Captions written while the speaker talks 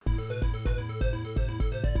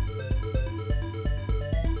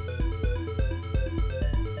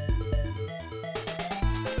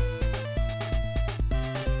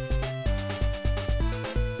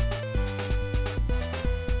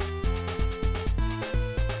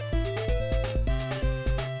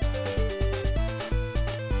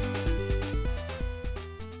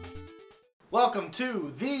Welcome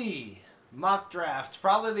to the mock draft.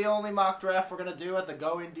 Probably the only mock draft we're going to do at the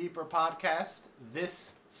Going Deeper podcast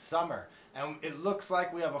this summer. And it looks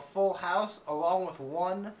like we have a full house along with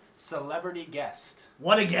one celebrity guest.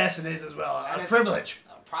 What a guest it is as well. And A it's privilege.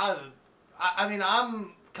 Probably,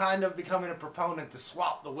 I'm kind of becoming a proponent to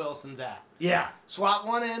swap the Wilsons out. Yeah. Swap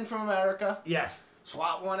one in from America, Yes.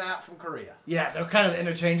 swap one out from Korea. Yeah, they're kind of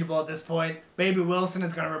interchangeable at this point. Baby Wilson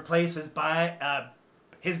is going to replace his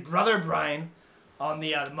brother Brian on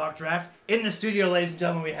the mock draft. In the studio, ladies and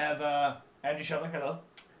gentlemen, we have Andrew Shelton. Hello.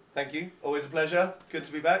 Thank you. Always a pleasure. Good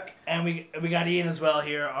to be back. And we got Ian as well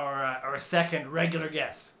here, our second regular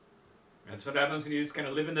guest. That's what happens when you just kind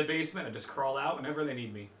of live in the basement and just crawl out whenever they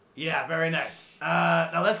need me. Yeah, very nice.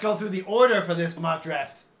 Now let's go through the order for this mock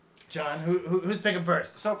draft. John, who's picking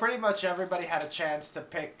first? So pretty much everybody had a chance to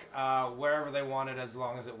pick wherever they wanted as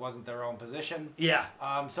long as it wasn't their own position. Yeah.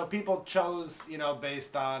 So people chose,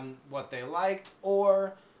 based on what they liked,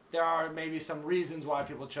 or there are maybe some reasons why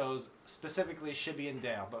people chose specifically Shibby and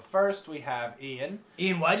Dale. But first we have Ian.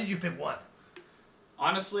 Ian, why did you pick one?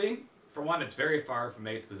 Honestly, for one, it's very far from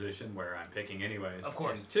 8th position where I'm picking anyways. Of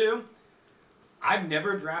course. And two, I've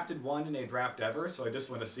never drafted one in a draft ever, so I just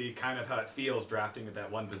want to see kind of how it feels drafting at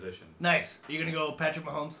that one position. Nice. Are you going to go Patrick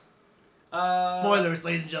Mahomes? Uh, Spoilers,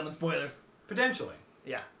 ladies and gentlemen, spoilers. Potentially.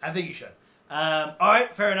 Yeah, I think you should. All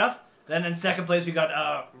right, fair enough. Then in second place we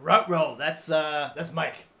got Rutrow. That's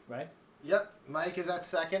Mike, right? Yep, Mike is at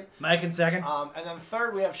second. Mike in second. And then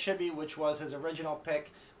third we have Shibby, which was his original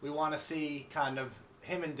pick. We want to see kind of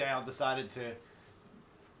him and Dale decided to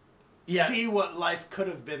see what life could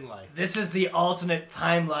have been like. This is the alternate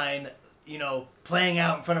timeline, playing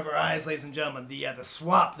out in front of our eyes, ladies and gentlemen. The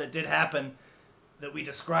swap that did happen that we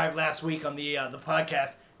described last week on the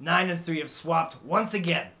podcast. 9 and 3 have swapped once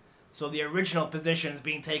again. So the original position is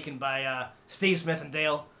being taken by Steve Smith and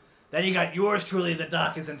Dale. Then you got yours truly. The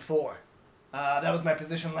Doc is in 4. That was my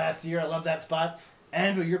position last year. I love that spot.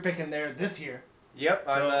 Andrew, you're picking there this year. Yep,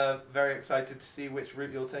 So- I'm very excited to see which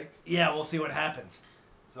route you'll take. Yeah, we'll see what happens.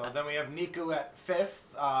 So then we have Niku at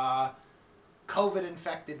fifth.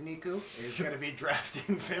 COVID-infected Niku is going to be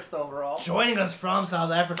drafting fifth overall. Joining us from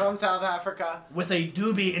South Africa. From South Africa. With a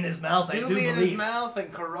doobie in his mouth, I do Doobie believe. in his mouth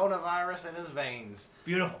and coronavirus in his veins.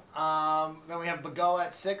 Beautiful. Then we have Bago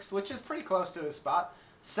at sixth, which is pretty close to his spot.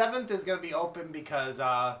 Seventh is going to be open because,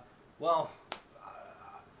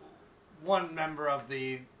 one member of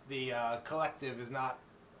the collective is not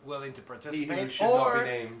willing to He participate. who should not be Or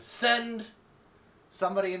named. send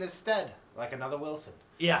somebody in his stead, like another Wilson.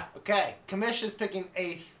 Yeah. Okay, Kamish is picking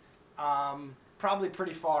eighth. Probably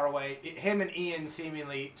pretty far away. Him and Ian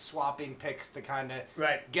seemingly swapping picks to kind of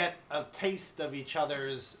Right. get a taste of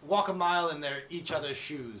walk a mile in each other's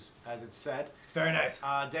shoes, as it's said. Very nice.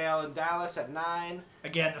 Dale and Dallas at 9.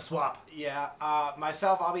 Again, the swap. Yeah.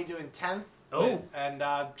 Myself, I'll be doing 10th. Oh. And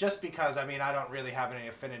just because, I don't really have any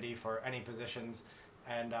affinity for any positions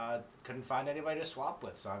and couldn't find anybody to swap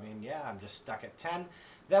with. So, I'm just stuck at 10.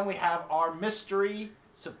 Then we have our mystery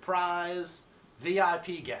surprise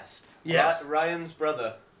VIP guest. Yes. Ryan's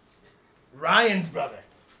brother. Ryan's brother.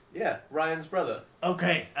 Yeah, Ryan's brother.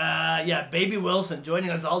 Okay. Baby Wilson joining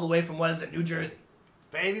us all the way from, New Jersey.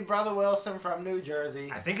 Baby brother Wilson from New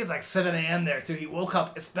Jersey. I think it's like 7 a.m. there, too. He woke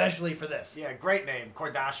up especially for this. Yeah, great name,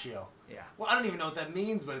 Cordaccio. Yeah. Well, I don't even know what that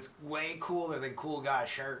means, but it's way cooler than Cool Guy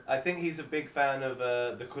Shirt. I think he's a big fan of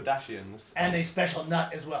the Kardashians. And a special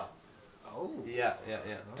nut as well. Oh. Yeah.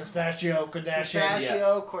 Pistachio, Kardashian.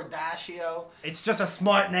 Pistachio, Cordaccio. It's just a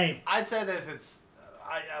smart name. I'd say this. It's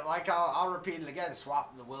I'll repeat it again.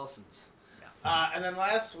 Swap the Wilsons. Yeah. And then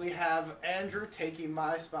last we have Andrew taking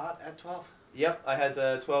my spot at 12. Yep, I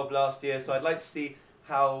had 12 last year, so I'd like to see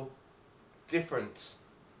how different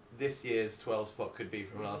this year's 12 spot could be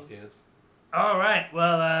from last year's. All right.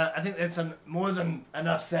 Well, I think that's more than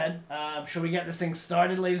enough said. Should we get this thing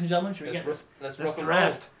started, ladies and gentlemen? Should we get Let's this rock and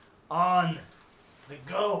draft on the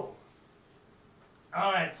go?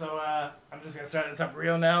 All right. So I'm just gonna start this up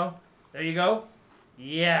real now. There you go.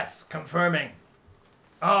 Yes, confirming.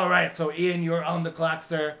 All right. So Ian, you're on the clock,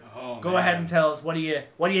 sir. Oh, Go man. ahead and tell us what are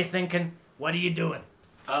you thinking? What are you doing?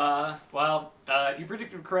 You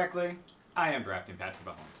predicted correctly. I am drafting Patrick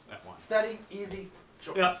Mahomes at 1. Steady, easy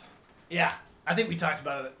choice. Yep. Yeah, I think we talked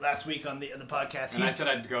about it last week on the podcast. And I said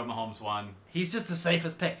I'd go Mahomes 1. He's just the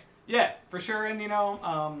safest pick. Yeah, for sure. And,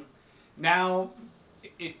 now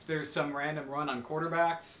if there's some random run on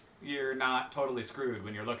quarterbacks, you're not totally screwed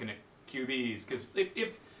when you're looking at QBs. Because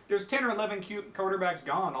if there's 10 or 11 quarterbacks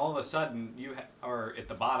gone, all of a sudden you are at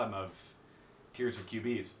the bottom of tiers of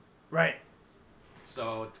QBs. Right.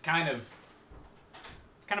 So it's kind of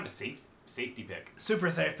a safety pick. Super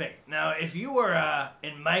safe pick. Now, if you were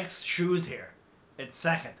in Mike's shoes here at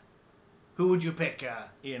second, who would you pick,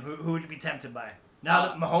 Ian? Who would you be tempted by? Now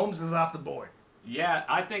that Mahomes is off the board. Yeah,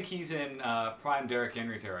 I think he's in prime Derrick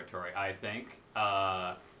Henry territory, I think.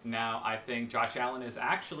 Now, I think Josh Allen is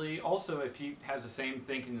actually also, if he has the same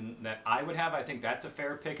thinking that I would have, I think that's a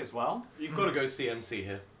fair pick as well. You've got to go CMC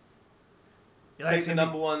here. You like Take the CP?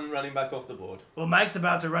 number one running back off the board. Well, Mike's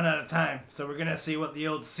about to run out of time, so we're going to see what the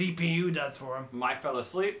old CPU does for him. My fell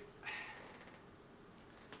asleep.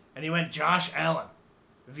 And he went Josh Allen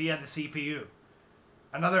via the CPU.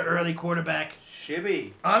 Another early quarterback.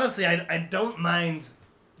 Shibby. Honestly, I don't mind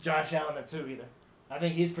Josh Allen at 2 either. I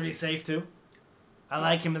think he's pretty safe too. I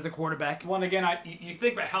like him as a quarterback. One again, you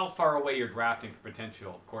think about how far away you're drafting for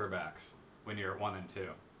potential quarterbacks when you're at 1 and 2.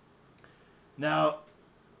 Now,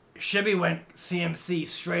 Shibby went CMC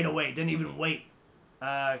straight away. Didn't even wait.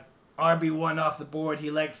 RB1 off the board.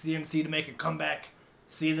 He liked CMC to make a comeback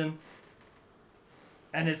season.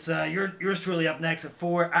 And it's yours truly up next at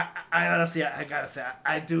 4. I honestly, I gotta say,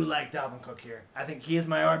 I do like Dalvin Cook here. I think he is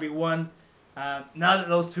my RB1. Now that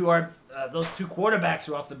those two quarterbacks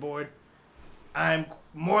are off the board, I'm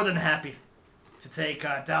more than happy to take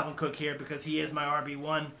Dalvin Cook here because he is my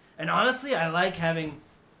RB1. And honestly, I like having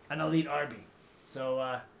an elite RB.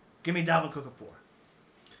 So give me Dalvin Cook at 4.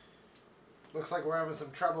 Looks like we're having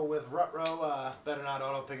some trouble with Rutrow. Better not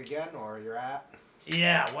auto pick again, or you're at.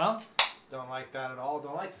 Yeah, well, Don't like that at all.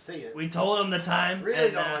 Don't like to see it. we told him the time. Really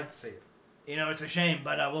and, don't like to see it. You know, it's a shame,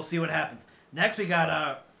 but we'll see what happens. Next, we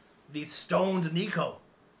got the stoned Nico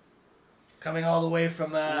coming all the way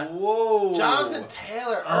from. Whoa. Jonathan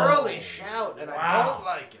Taylor, Oh. early shout, and I Wow. don't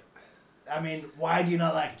like it. I mean, why do you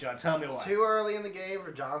not like it, John? Tell me It's why. too early in the game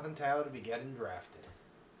for Jonathan Taylor to be getting drafted.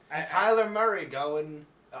 I- Kyler Murray going.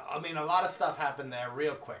 I mean, a lot of stuff happened there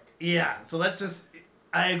real quick. Yeah, so let's just.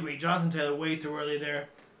 I agree. Jonathan Taylor way too early there.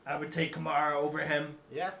 I would take Kamara over him.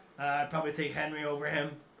 Yeah. I'd probably take Henry over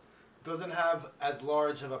him. Doesn't have as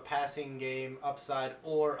large of a passing game upside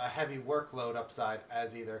or a heavy workload upside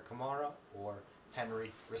as either Kamara or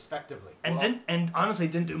Henry, respectively. And honestly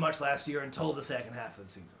didn't do much last year until the second half of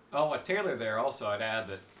the season. Oh, with Taylor there also, I'd add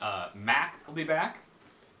that Mack will be back.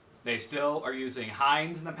 They still are using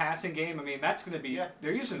Hines in the passing game. I mean, that's going to be... Yeah.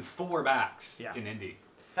 They're using 4 backs Yeah. in Indy.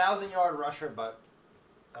 1,000-yard rusher, but,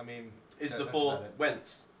 I mean... Is the that's fourth about it.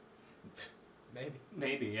 Wentz? Maybe.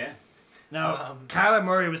 Maybe, yeah. Now, Kyler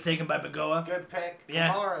Murray was taken by Bagoa. Good pick.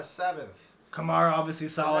 Yeah. Kamara, 7th. Kamara obviously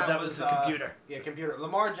solid. And That was the computer. Yeah, computer.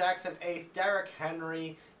 Lamar Jackson, 8th. Derrick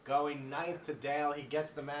Henry going 9th to Dale. He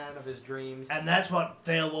gets the man of his dreams. And that's what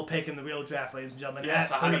Dale will pick in the real draft, ladies and gentlemen.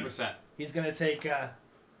 Yes, At 3. 100%. He's going to take...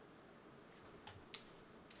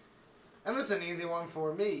 And this is an easy one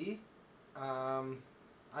for me,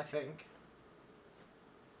 I think.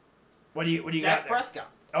 What do you Dak got there? Prescott.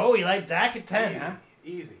 Oh, you like Dak at 10, Easy. huh?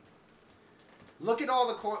 Easy. Looking at all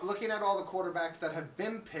the quarterbacks that have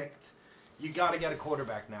been picked, you got to get a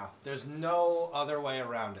quarterback now. There's no other way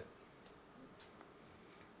around it.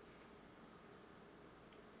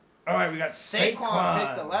 All right, we got Saquon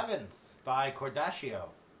picked Saquon. 11th by Cordaccio.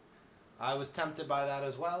 I was tempted by that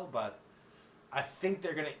as well, but I think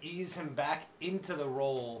they're going to ease him back into the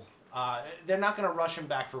role. They're not going to rush him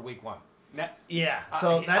back for week 1. Yeah,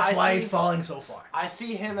 so that's I why see- he's falling so far. I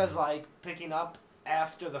see him as like picking up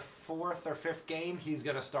after the 4th or 5th game. He's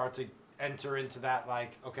going to start to enter into that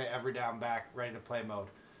like, okay, every down back, ready to play mode.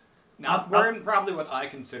 Now, we're in probably what I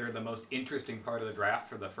consider the most interesting part of the draft.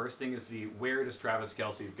 For the first thing is where does Travis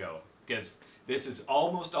Kelce go? Because this is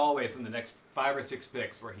almost always in the next 5 or 6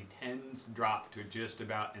 picks where he tends to drop to just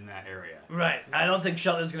about in that area. Right. I don't think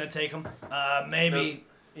Shelton's going to take him. Maybe...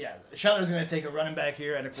 Yeah, Shelton's going to take a running back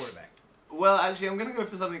here and a quarterback. Well, actually, I'm going to go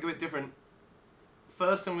for something a bit different.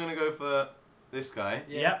 First, I'm going to go for this guy.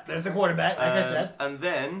 Yep, there's the quarterback, like I said. And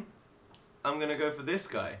then, I'm going to go for this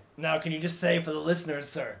guy. Now, can you just say for the listeners,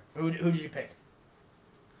 sir, who did you pick?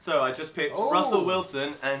 So, I just picked Oh. Russell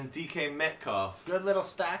Wilson and DK Metcalf. Good little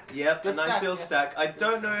stack. Yep, Good a nice little yeah. stack. I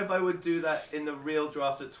don't know if I would do that in the real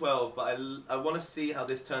draft at 12, but I want to see how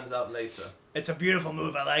this turns out later. It's a beautiful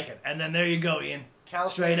move. I like it. And then there you go, Ian.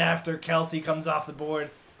 Kelce. Straight after Kelsey comes off the board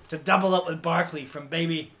to double up with Barkley from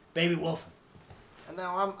baby Wilson. And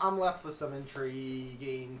now I'm left with some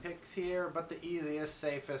intriguing picks here, but the easiest,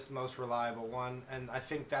 safest, most reliable one, and I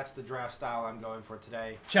think that's the draft style I'm going for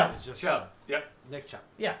today. Chubb. Is just Chubb. Yep. Nick Chubb.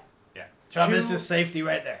 Yeah. Yeah. Chubb is Two- just safety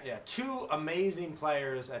right there. Yeah, 2 amazing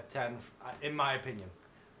players at 10, in my opinion.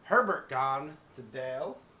 Herbert gone to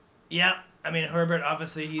Dale. Yeah. I mean, Herbert,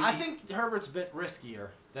 obviously, I think Herbert's a bit riskier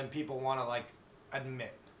than people want to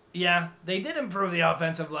admit. Yeah, they did improve the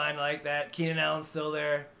offensive line like that. Keenan Allen's still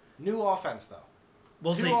there. New offense, though.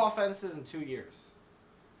 We'll Two see. offenses in 2 years.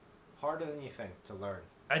 Harder than you think to learn.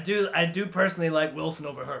 I do personally like Wilson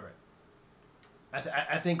over Herbert.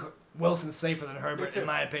 I think Wilson's safer than Me Herbert, too. in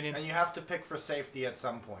my opinion. And you have to pick for safety at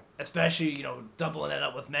some point. Especially, doubling it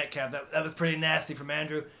up with Metcalf. That was pretty nasty from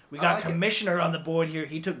Andrew. We I got like it. Commissioner on the board here.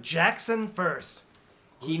 He took Jackson first.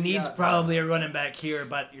 He Who's needs got? probably a running back here,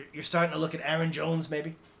 but you're starting to look at Aaron Jones,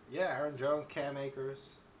 maybe. Yeah, Aaron Jones, Cam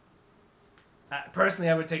Akers. Personally,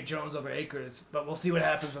 I would take Jones over Akers, but we'll see what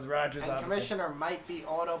happens with Rodgers, And obviously. Commissioner might be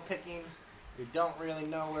auto-picking. We don't really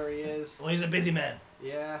know where he is. Well, he's a busy man.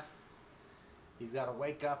 Yeah. He's got to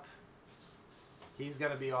wake up. He's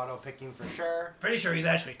going to be auto-picking for sure. Pretty sure he's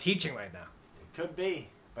actually teaching right now. Could be.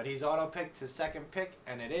 But he's auto-picked his second pick,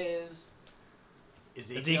 and it is...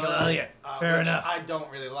 Ezekiel Elliott. Fair which enough. I don't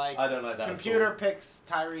really like. I don't like that. Computer At all. picks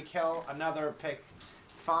Tyreek Hill. Another pick,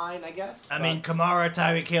 fine, I guess. I but- mean, Kamara,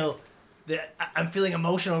 Tyreek Hill. I'm feeling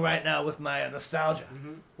emotional right now with my nostalgia.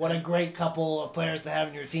 Mhm. What a great couple of players to have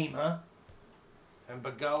in your team, huh? And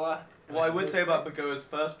Bagoa. What I would say about Bagoa's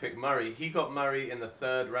first pick, Murray, he got Murray in the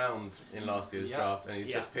 3rd round in last year's Yeah. draft, and he's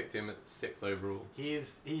Yeah. just picked him at 6th overall. He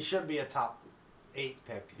should be a top 8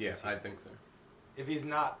 pick. Yeah, this year. I think so. If he's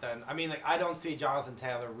not, then I don't see Jonathan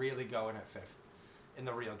Taylor really going at 5th in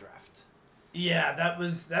the real draft. Yeah,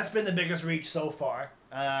 that's been the biggest reach so far.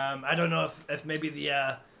 I don't know if maybe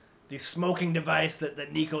the smoking device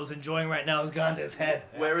that Nico's enjoying right now has gone to his head.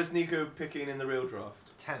 Yeah. Where is Nico picking in the real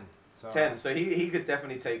draft? 10. So 10. So he could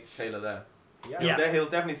definitely take Taylor there. Yeah. He'll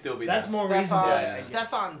definitely still be That's there. more Stephon, reasonable. Yeah.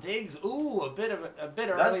 Stephon Diggs. Ooh, a bit That's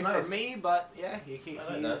early nice. for me, but yeah, I like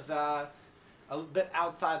he's a bit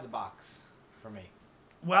outside the box for me.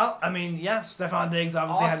 Well, I mean, yes, Stephon Diggs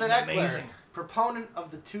obviously Austin has Eckler, been amazing. proponent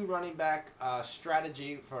of the 2 running back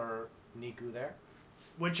strategy for Niku there.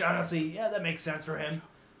 Which honestly, yeah, that makes sense for him.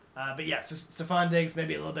 But yes, Stephon Diggs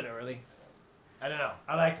maybe a little bit early. I don't know.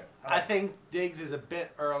 I liked it. I think Diggs is a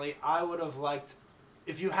bit early. I would have liked,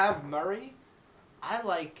 if you have Murray, I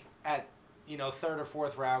like at 3rd or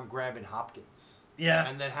 4th round grabbing Hopkins Yeah.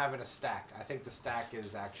 and then having a stack. I think the stack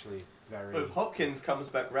is actually very. If Hopkins comes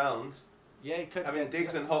back round, Yeah, he could. I mean,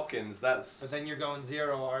 Diggs and Hopkins, that's... But then you're going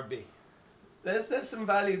 0 RB. There's some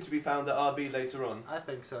value to be found at RB later on. I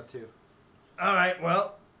think so too. All right,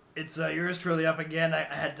 well, it's yours truly up again. I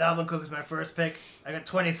had Dalvin Cook as my first pick. I got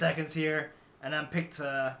 20 seconds here, and I'm picked.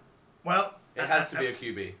 Well, It has to be a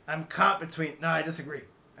QB. I'm caught between. No, I disagree.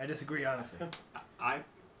 I disagree, honestly.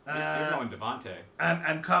 You're going Devontae.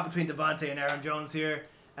 I'm caught between Devontae and Aaron Jones here,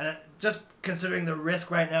 and just considering the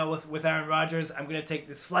risk right now with Aaron Rodgers, I'm going to take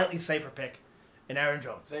the slightly safer pick in Aaron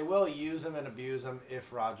Jones. They will use him and abuse him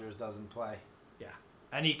if Rodgers doesn't play. Yeah,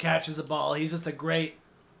 and he catches the ball. He's just a great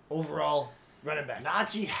overall running back.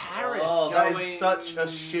 Najee Harris. Oh, that going... is such a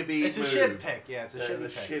shibby It's move. a shib pick. Yeah, it's a That shibby is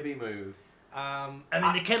a pick. shibby move. I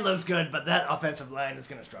mean, the kid looks good, but that offensive line is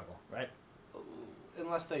going to struggle, right?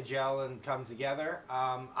 Unless they gel and come together.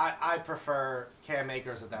 I prefer Cam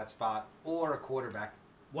Akers at that spot or a quarterback.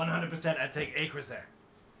 100% I'd take Akers there.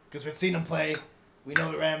 Because we've seen him play. We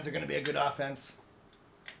know the Rams are going to be a good offense.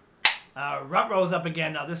 Rutro's up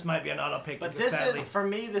again. Now, this might be an auto pick. But because this sadly, is, for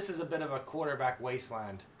me, this is a bit of a quarterback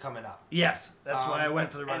wasteland coming up. Yes, that's why I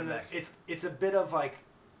went for the running and back. It's a bit of like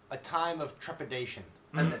a time of trepidation.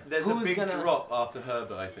 And there's Who's a big gonna- drop after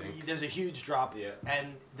Herbert, I think. There's a huge drop. Yeah.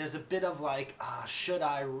 And there's a bit of like, should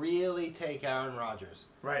I really take Aaron Rodgers?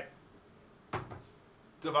 Right.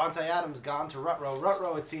 Devontae Adams gone to Rutro.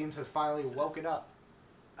 Rutro, it seems, has finally woken up.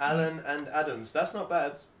 Allen and Adams. That's not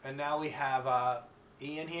bad. And now we have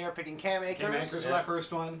Ian here picking Cam Akers. Cam Akers was my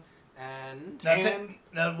first one. And Now, And-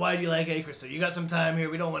 now, why do you like Akers? So you got some time here.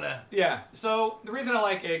 We don't want to. Yeah. So the reason I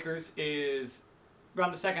like Akers is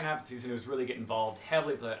around the second half of the season, he was really getting involved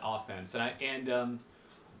heavily with that offense,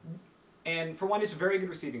 and for one, he's a very good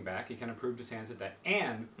receiving back. He kind of proved his hands at that.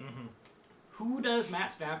 And who does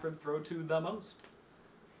Matt Stafford throw to the most?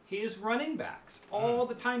 His running backs all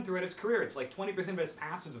the time throughout his career. It's like 20% of his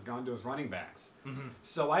passes have gone to his running backs.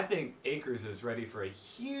 So I think Akers is ready for a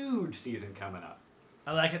huge season coming up.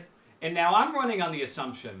 I like it. And now I'm running on the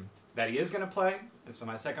assumption that he is going to play. So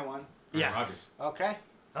my second one, Aaron Yeah. Rodgers. okay,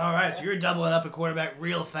 All right, so you're doubling up a quarterback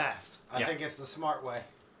real fast. I Yeah. think it's the smart way.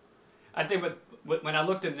 I think when I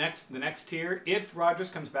looked at the next tier, if Rodgers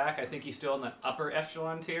comes back, I think he's still in the upper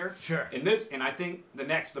echelon tier. Sure. And I think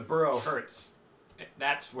the Burrow Hurts,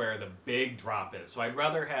 that's where the big drop is. So I'd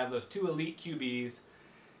rather have those 2 elite QBs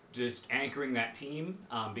just anchoring that team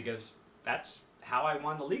because that's how I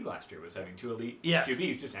won the league last year, was having 2 elite Yes.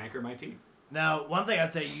 QBs just anchor my team. Now, one thing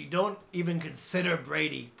I'd say, you don't even consider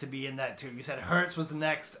Brady to be in that too. You said Hurts was the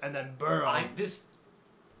next, and then Burrow.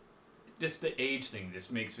 just the age thing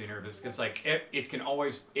just makes me nervous because like it can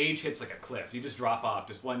always age hits like a cliff. You just drop off.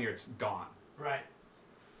 Just 1 year, it's gone. Right.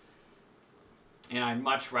 And I'd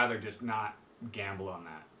much rather just not gamble on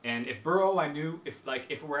that. And if Burrow, I knew if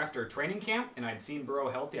we're after a training camp and I'd seen Burrow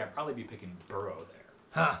healthy, I'd probably be picking Burrow there.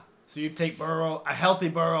 Huh. So you take Burrow, a healthy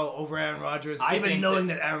Burrow over Aaron Rodgers, I even think knowing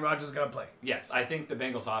that Aaron Rodgers is going to play. Yes, I think the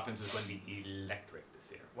Bengals offense is going to be electric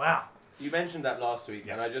this year. Wow. You mentioned that last week,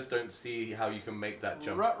 and I just don't see how you can make that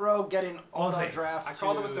jump. Rutrow getting auto say, draft I to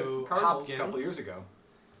called it with the Cardinals Hopkins. a couple years ago.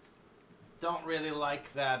 Don't really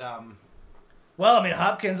like that. Well, I mean,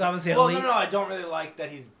 Hopkins obviously Well, elite. no, I don't really like that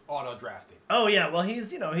he's auto drafting. Oh, yeah. Well,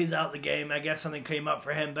 he's out of the game. I guess something came up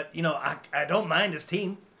for him. But, I don't mind his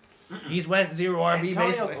team. He's went 0 RB, Antonio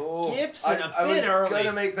basically. Gibson, I a bit was early.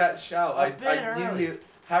 gonna make that shout. A bit I early. knew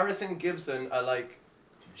Harris and Gibson are like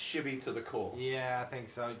shibby to the core. Yeah, I think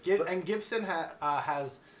so. And Gibson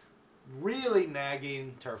has really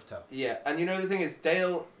nagging turf toe. Yeah, and you know the thing is,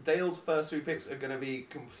 Dale's first 3 picks are gonna be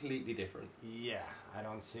completely different. Yeah, I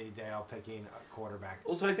don't see Dale picking a quarterback.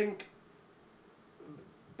 Also, I think,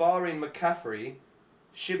 barring McCaffrey,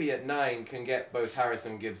 Shibby at 9 can get both Harris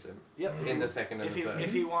and Gibson Yep. in the second and If the he third.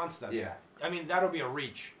 if he wants them. Yeah. I mean, that'll be a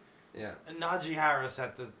reach. Yeah. And Najee Harris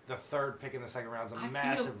at the third pick in the second round is a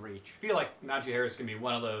massive reach. I feel like Najee Harris can be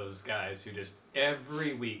one of those guys who just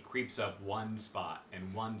every week creeps up one spot in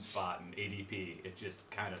ADP. It just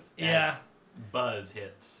kind of Yeah. buzz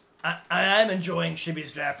hits. I am enjoying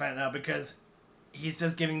Shibby's draft right now because he's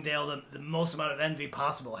just giving Dale the most amount of envy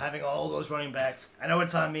possible, having all those running backs. I know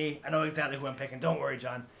it's on me. I know exactly who I'm picking. Don't worry,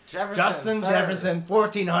 John. Justin third. Jefferson,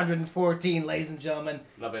 1,414, ladies and gentlemen.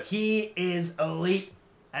 Love it. He is elite,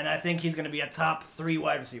 and I think he's going to be a top 3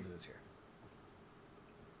 wide receiver this year.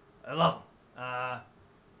 I love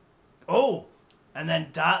him. And then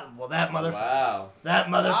that motherfucker. Wow. That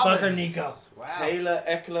motherfucker, Dobbins. Nico. Wow. Taylor,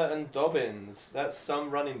 Eckler, and Dobbins. That's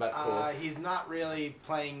some running back core. He's not really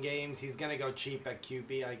playing games. He's gonna go cheap at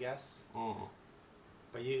QB, I guess.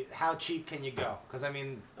 But how cheap can you go? Because I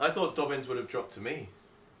mean, I thought Dobbins would have dropped to me.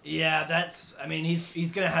 Yeah,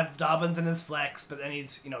 he's gonna have Dobbins in his flex, but then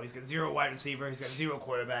he's got 0 wide receiver, he's got 0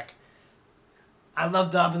 quarterback. I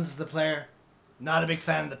love Dobbins as a player. Not a big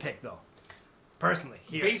fan of the pick though. Personally,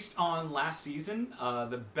 here. Based on last season,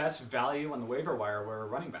 the best value on the waiver wire were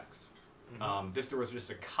running backs. There was just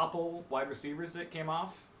a couple wide receivers that came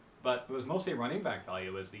off, but it was mostly running back value.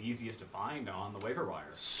 It was the easiest to find on the waiver wire.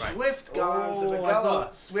 Swift gone to the I Gullah.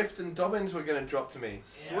 thought Swift and Dobbins were going to drop to me.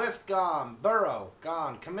 Swift gone. Burrow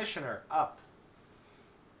gone. Commissioner up.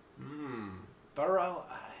 Burrow,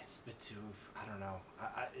 it's a bit too. I don't know.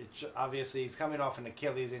 Obviously, he's coming off an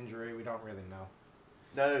Achilles injury. We don't really know.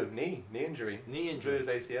 No, knee injury. Knee Blew injury. his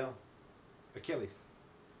ACL. Achilles.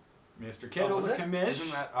 Mr. Kittle, was the it? Isn't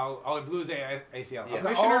commish. that? He blew his ACL. Yeah. Okay.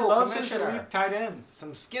 Commissioner loves his Commissioner. elite tight ends.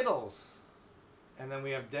 Some Skittles. And then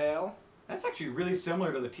we have Dale. That's actually really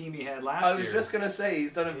similar to the team he had last I year. was just going to say,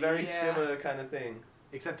 he's done a very Yeah. similar kind of thing.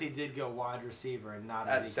 Except he did go wide receiver and not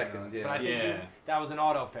At Zeke second, early. yeah. But I think Yeah. that was an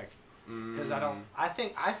auto pick. Because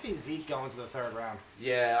I see Zeke going to the third round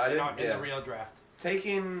Yeah, I didn't. in the real draft.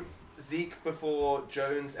 Taking Zeke before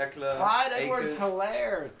Jones, Eckler, Clyde Akers.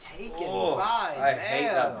 Edwards-Helaire taken Oh, by I Dale. hate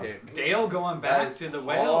that pick. Dale going That back is to the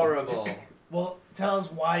whale. horrible. Well, tell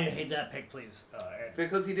us why you hate that pick, please, Aaron.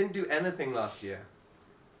 Because he didn't do anything last year.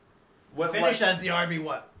 Finished as the RB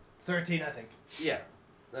 13, I think. Yeah,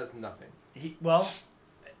 that's nothing.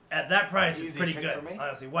 At that price, it's Easy pretty pick good. for me.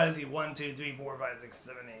 Honestly, why is he 1, 2, 3, 4, 5, 6,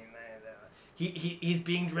 7, 8, 9? He's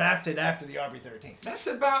being drafted after the RB 13. That's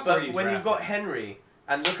about where But you when you've got draft Henry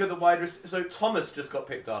and look at the wide receiver, so Thomas just got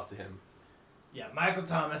picked after him. Yeah, Michael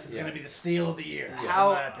Thomas is Yeah. going to be the steal of the year. in my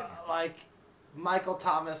How opinion. Michael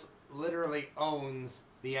Thomas literally owns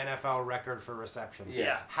the NFL record for receptions.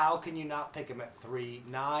 Yeah. How can you not pick him at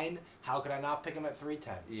 3.9? How could I not pick him at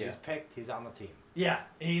 3.10? Yeah. He's picked. He's on the team. Yeah,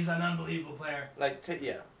 he's an unbelievable player.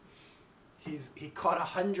 Yeah. He caught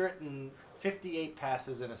 158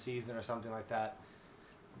 passes in a season or something like that.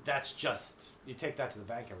 That's just you take that to the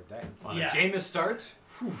bank every day. on Yeah. Jameis starts.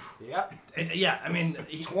 Yep. Yeah, I mean,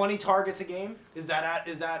 20 targets a game? Is that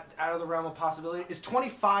out of the realm of possibility? Is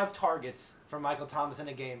 25 targets for Michael Thomas in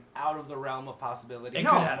a game out of the realm of possibility? It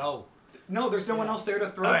could happen. No. No, there's no one else there to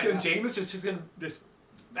throw All right. to, and Jameis is just gonna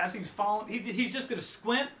as he's falling, he's just gonna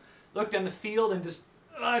squint, look down the field, and just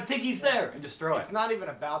I think he's there, and just throw It's it. not even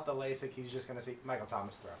about the LASIK. He's just going to see Michael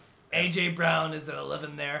Thomas throw. A.J. Brown is at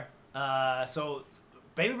 11 there. So,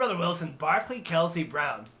 baby brother Wilson, Barkley, Kelsey,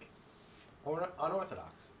 Brown. Or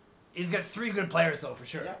unorthodox. He's got 3 good players, though, for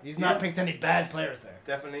sure. Yeah. He's not Yeah. picked any bad players there.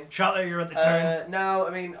 Definitely. Schottler, you're at the turn. Now,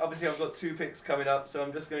 I mean, obviously I've got 2 picks coming up, so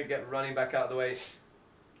I'm just going to get running back out of the way.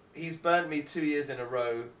 he's burnt me 2 years in a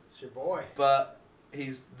row, It's your boy. but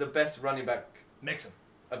he's the best running back Mixon.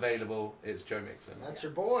 available. It's Joe Mixon. That's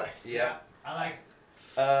your boy. Yeah. I like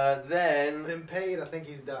it. Then. Been paid. I think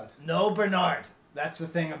he's done. No Bernard. That's the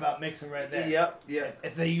thing about Mixon right there. Yep. Yep.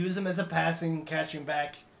 If they use him as a passing, catching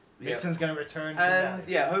back, Yep. Mixon's going to return some And guys.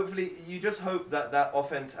 yeah, hopefully you just hope that that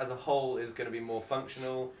offense as a whole is going to be more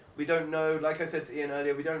functional. We don't know, like I said to Ian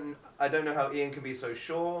earlier, I don't know how Ian can be so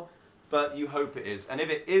sure, but you hope it is. And if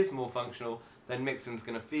it is more functional, then Mixon's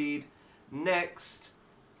going to feed. Next,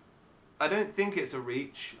 I don't think it's a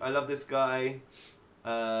reach. I love this guy.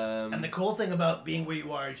 And the cool thing about being where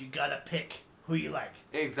you are is you got to pick who you like.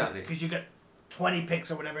 Exactly. Because you got 20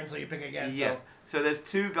 picks or whatever until you pick again. Yeah. So there's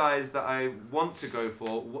two guys that I want to go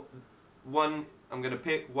for. One I'm going to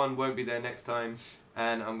pick, one won't be there next time,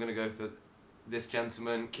 and I'm going to go for this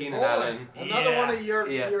gentleman, Keenan Boy, Allen. Another one of your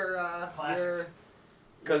Yeah. your Classics.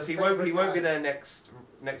 Because he favorite won't be guys. there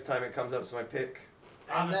next time it comes up to my pick.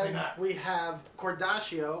 And Obviously then not. we have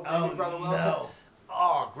Cordaccio, Oh, baby brother Wilson. no.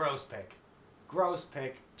 Oh, gross pick. Gross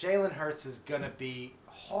pick. Jalen Hurts is gonna be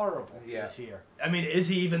horrible Yeah. this year. I mean, is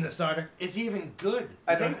he even the starter? Is he even good?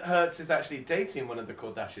 I think Hertz is actually dating one of the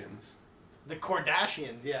Kardashians. The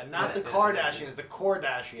Kardashians, yeah, not Yeah, the yeah, Kardashians, the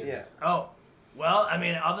Kardashians. Yeah. Oh. Well, I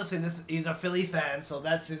mean, obviously he's a Philly fan, so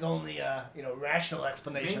that's his only, rational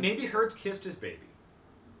explanation. Maybe Hurts kissed his baby.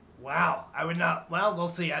 Wow. I would not. Well, we'll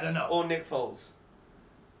see. I don't know. Or Nick Foles.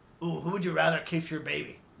 Ooh, who would you rather kiss your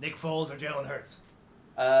baby? Nick Foles or Jalen Hurts?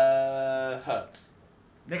 Hertz.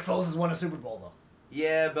 Nick Foles has won a Super Bowl, though.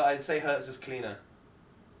 Yeah, but I'd say Hertz is cleaner.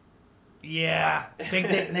 Yeah. Big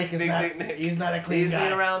Dick Nick is Big not. Dick Nick. He's not a clean He's guy.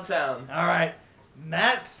 been around town. All right.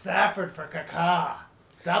 Matt Stafford for Kaka.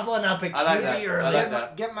 Doubling up at I like QB that. early. I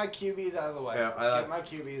like Get my QBs out of the way. Yeah, I like- Get my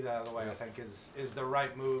QBs out of the way, I think, is the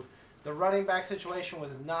right move. The running back situation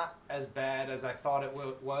was not as bad as I thought it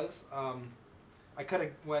was. I could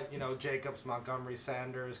have went, Jacobs, Montgomery,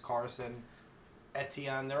 Sanders, Carson,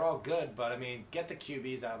 Etienne. They're all good, but, I mean, get the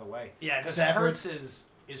QBs out of the way. Yeah, and Because Stafford. Hurts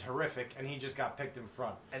is horrific, and he just got picked in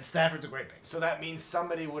front. And Stafford's a great pick. So that means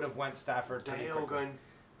somebody would have went Stafford pretty Dale quickly. going.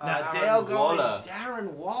 Dale going Waller.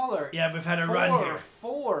 Darren Waller. Yeah, we've had a run here.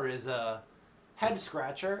 4 is a head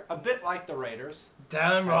scratcher, a bit like the Raiders.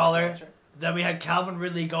 Darren Head Waller. scratcher. Then we had Calvin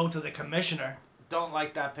Ridley go to the commissioner. Don't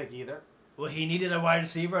like that pick either. Well, he needed a wide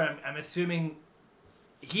receiver. I'm assuming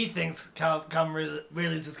he thinks Calvin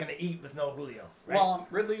Ridley's just going to eat with no Julio. Right? Well,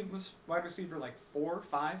 Ridley was wide receiver like 4 or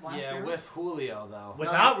 5 last Yeah, year. with Julio though.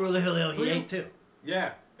 Without Julio, he Julio- ate too.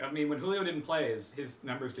 Yeah, I mean when Julio didn't play, his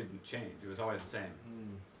numbers didn't change. It was always the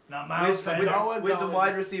same. Now, Miles With, Sanders. with the going-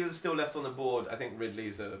 wide receivers still left on the board, I think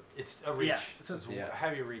Ridley's a. It's a reach. Yeah, so- It's Yeah. a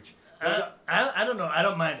heavy reach. There's a- I don't know. I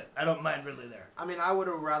don't mind it. I don't mind Ridley there. I mean, I would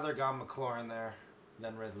have rather gone McLaurin there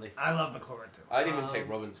than Ridley. I love McLaurin too. I'd even take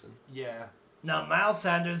Robinson. Yeah. Now, Miles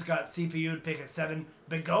Sanders got CPU to pick at 7.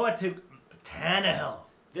 Begoa took Tannehill.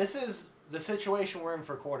 This is the situation we're in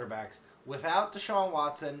for quarterbacks. Without Deshaun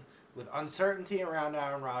Watson, with uncertainty around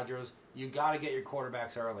Aaron Rodgers, you got to get your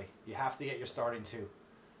quarterbacks early. You have to get your starting 2.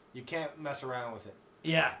 You can't mess around with it.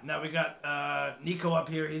 Yeah, now we got Nico up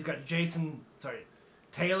here. He's got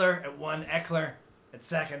Taylor at 1, Eckler at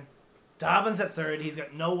 2nd, Dobbins at 3rd. He's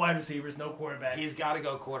got no wide receivers, no quarterbacks. He's got to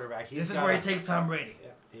go quarterback. This is where he takes Tom Brady. Yeah,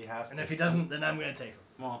 he has to. And if he doesn't, then I'm going to take him.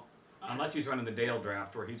 Well, unless he's running the Dale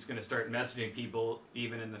draft, where he's going to start messaging people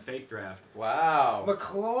even in the fake draft. Wow.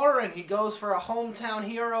 McLaurin, he goes for a hometown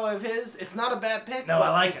hero of his. It's not a bad pick. No, but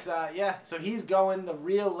I like it's, yeah, so he's going the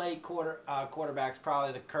real late quarterbacks,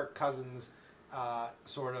 probably the Kirk Cousins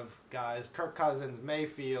sort of guys. Kirk Cousins,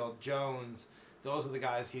 Mayfield, Jones. Those are the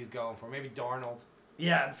guys he's going for. Maybe Darnold.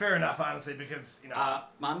 Yeah, fair enough, honestly, because,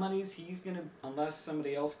 My money's he's going to, unless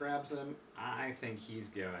somebody else grabs him, I think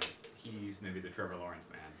he's maybe the Trevor Lawrence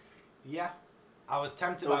man. Yeah. I was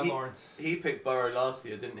tempted Well, by he- Lawrence. He picked Burrow last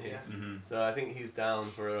year, didn't he? Yeah. Mm-hmm. So I think he's down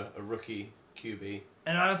for a rookie QB.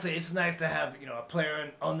 and honestly, it's nice to have, a player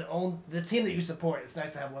on the team that you support. It's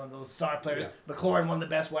nice to have one of those star players. Yeah. McLaurin, one of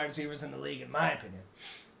the best wide receivers in the league, in my opinion.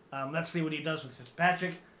 Let's see what he does with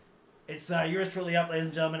Fitzpatrick. It's yours truly up, ladies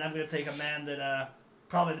and gentlemen. I'm going to take a man that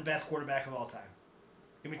probably the best quarterback of all time.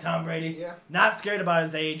 Give me Tom Brady. Yeah. Not scared about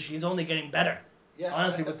his age. He's only getting better. Yeah.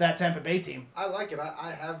 Honestly, with that Tampa Bay team. I like it.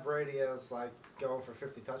 I have Brady as, going for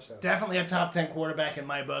 50 touchdowns. Definitely a top 10 quarterback in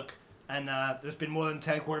my book. And there's been more than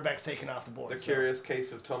 10 quarterbacks taken off the board. The curious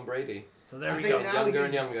case of Tom Brady. So there I we think go. now Younger he's-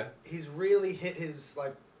 and younger. He's really hit his,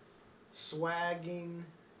 swagging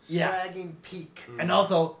Yeah. peak. And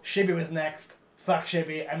also, Shibby was next. Fuck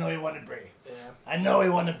Shibby. I know he wanted Brady. Yeah. I know he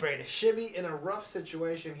wanted Brady. Shibby in a rough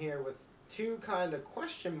situation here with 2 kind of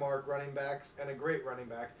question mark running backs and a great running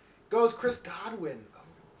back. Goes Chris Godwin. Oh.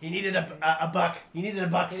 He needed a buck. He needed a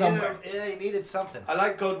buck He somewhere. he needed something. I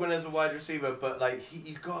like Godwin as a wide receiver, but like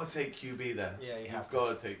you got to take QB there. Yeah, you have You've to.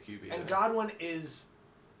 got to take QB. And there. Godwin is,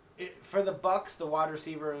 for the Bucks, the wide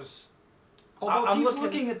receivers. Although I'm he's looking-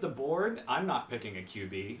 looking at the board, I'm not picking a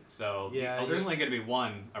QB, so Yeah, there's you- only going to be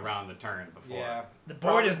one around the turn before. Yeah, The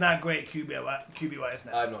board is not great QB wise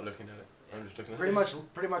now. I'm not looking at it. I'm just looking at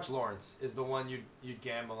pretty much Lawrence is the one you'd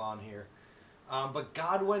gamble on here. But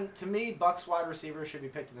Godwin, to me, Bucks wide receivers should be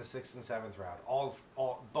picked in the 6th and 7th round.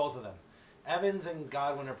 Both of them. Evans and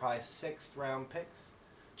Godwin are probably 6th round picks,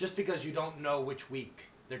 just because you don't know which week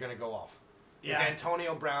they're gonna go off. Yeah. Like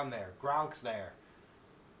Antonio Brown there, Gronk's there.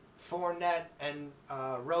 Fournette and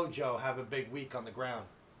Rojo have a big week on the ground.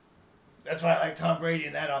 That's why I like Tom Brady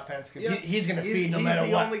in that offense because he's going to feed no matter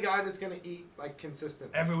He's the what. only guy that's gonna eat like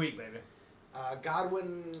consistently. Every week, baby.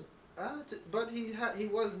 Godwin, but he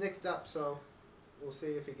was nicked up, so we'll see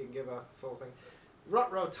if he can give a full thing.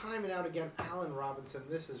 Rutrow timing out again. Allen Robinson.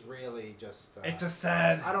 This is really just. It's a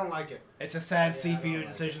sad. I don't like it. It's a sad Yeah, I don't CPU like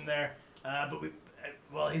decision there.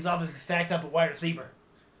 But he's obviously stacked up at wide receiver.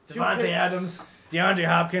 Two Devontae picks. Adams, DeAndre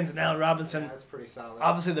Hopkins, and Allen Robinson. Yeah, that's pretty solid.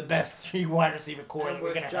 Obviously, the best 3 wide receiver core And that we're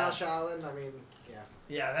with gonna Josh have. Allen, I mean, yeah.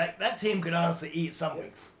 Yeah, that team could honestly eat some Yeah.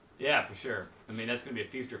 weeks. Yeah, for sure. I mean, that's going to be a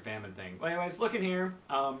feast or famine thing. Well, anyways, looking here,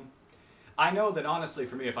 I know that honestly,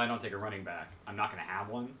 for me, if I don't take a running back, I'm not going to have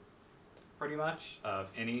one, pretty much,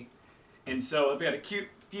 of any. And so we got a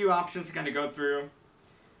few options to kind of go through.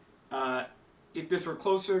 If this were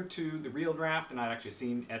closer to the real draft and I'd actually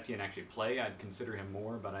seen Etienne actually play, I'd consider him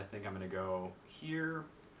more, but I think I'm going to go here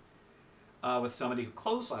with somebody who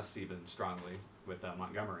closed last season strongly with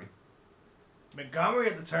Montgomery. Montgomery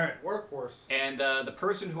at the turn. Workhorse. And the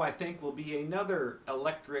person who I think will be another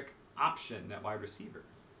electric option at wide receiver,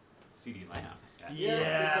 CeeDee Lamb. Yeah,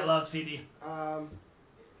 Yeah, I because- love CD.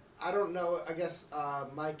 I don't know. I guess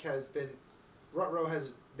Mike has been. Rutrow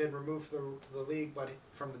has been removed from the league,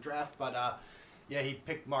 from the draft. But yeah, he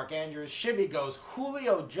picked Mark Andrews. Shibby goes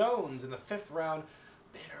Julio Jones in the 5th round.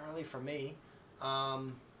 Bit early for me.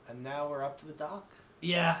 And now we're up to the dock.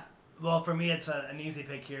 Yeah, well, for me, it's an easy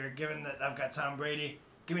pick here, given that I've got Tom Brady.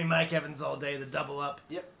 Give me Mike Evans all day, the double up.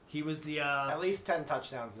 Yep. He was the At least 10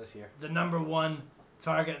 touchdowns this year. the number 1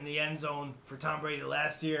 target in the end zone for Tom Brady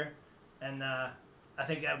last year, and I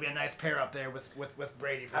think that would be a nice pair up there with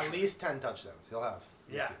Brady for At sure. least 10 touchdowns he'll have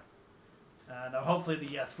this Yeah. year. Now, hopefully,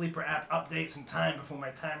 the Sleeper app updates in time before my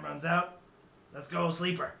time runs out. Let's go,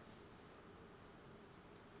 Sleeper.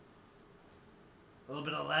 A little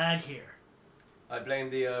bit of lag here. I blame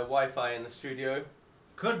the Wi-Fi in the studio.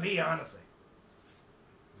 Could be, honestly.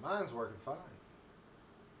 Mine's working fine.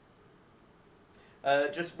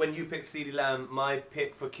 Just when you picked CeeDee Lamb, my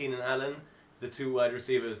pick for Keenan Allen, the 2 wide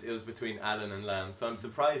receivers, it was between Allen and Lamb. So I'm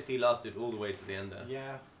surprised he lasted all the way to the end there.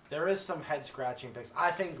 Yeah. There is some head-scratching picks.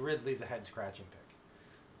 I think Ridley's a head-scratching pick.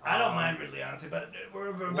 I don't mind Ridley, honestly, but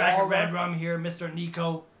we're back at Waller. Red Rum here. Mr.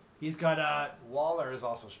 Nico. He's got Waller is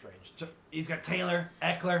also strange. he's got Taylor,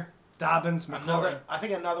 Eckler, Dobbins, McLaurin. I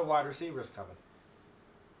think another wide receiver is coming.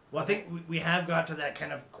 Well, I think we have got to that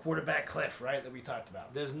kind of quarterback cliff, right, that we talked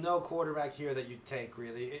about. There's no quarterback here that you take,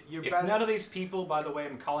 really. You're If better. none of these people, by the way,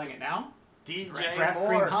 I'm calling it now, DJ draft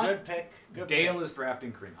Moore, Kareem Hunt, good pick. Good Dale pick. is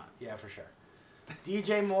drafting Kareem Hunt. Yeah, for sure.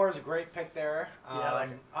 DJ Moore is a great pick there. Yeah, I like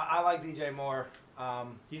it. I like DJ Moore.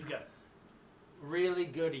 He's good. Really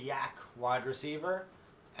good yak wide receiver.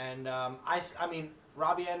 And I mean,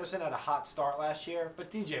 Robbie Anderson had a hot start last year,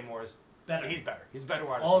 but DJ Moore is Better. He's better. He's a better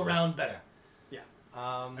wide receiver. All around better.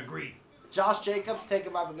 Agreed. Josh Jacobs, take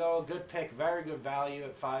him up and go. Good pick. Very good value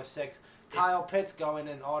at 5'6". Kyle Pitts going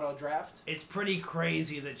in auto draft. It's pretty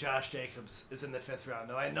crazy that Josh Jacobs is in the 5th round.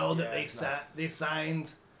 Now, I know that Yeah, it's nuts. they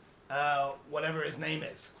signed whatever his name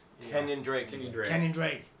is. Kenyon Drake. Kenyon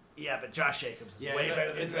Drake. Yeah, but Josh Jacobs is Yeah, way in the-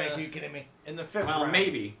 better than in Drake. the- Are you kidding me? In the 5th Well, round.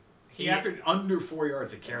 maybe. He Yeah. averaged under 4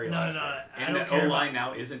 yards a carry No, last no, year. I And don't the care O-line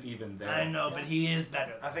about- now isn't even there. I know, but he is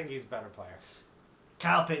better. I think he's a better player.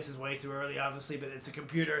 Kyle Pitts is way too early, obviously, but it's a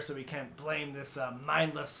computer, so we can't blame this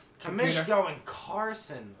mindless Kamish computer. going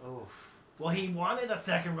Carson. Oof. Well, he wanted a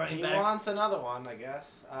second running He back. wants another one, I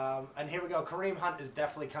guess. And here we go. Kareem Hunt is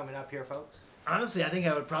definitely coming up here, folks. Honestly, I think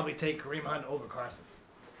I would probably take Kareem Hunt over Carson.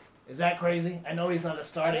 Is that crazy? I know he's not a I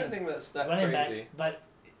starting don't think that's that running crazy. back, but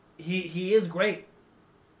he is great.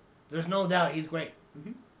 There's no doubt he's great.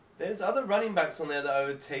 There's other running backs on there that I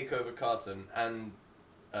would take over Carson and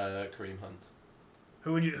Kareem Hunt.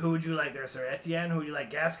 Who would you like there, sir? Etienne? Who would you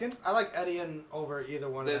like, Gaskin? I like Etienne over either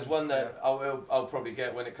one There's of them. one that I'll probably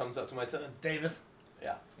get when it comes up to my turn. Davis?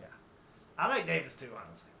 Yeah. I like Davis too,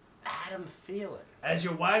 honestly. Adam Thielen. As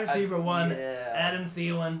your wide receiver one, yeah. Adam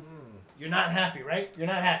Thielen. You're not happy, right? You're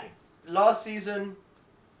not happy. Last season,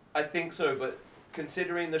 I think so, but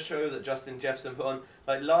considering the show that Justin Jefferson put on,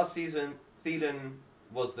 like last season, Thielen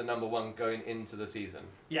was the number one going into the season.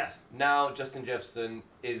 Yes. Now Justin Jefferson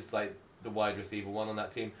is like the wide receiver one on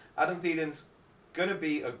that team. Adam Thielen's gonna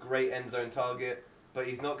be a great end zone target, but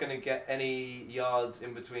he's not gonna get any yards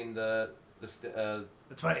in between the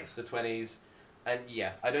 20s. The 20s, and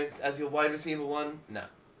yeah, I don't as your wide receiver one. No.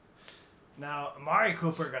 Now, Amari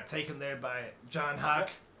Cooper got taken there by John Hawk.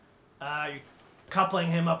 You're coupling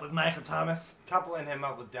him up with Michael Thomas. Coupling him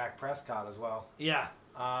up with Dak Prescott as well. Yeah.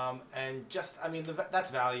 And just, I mean, that's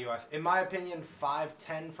value. In my opinion,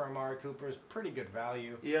 5'10" for Amari Cooper is pretty good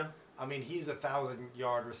value. Yeah. I mean, he's a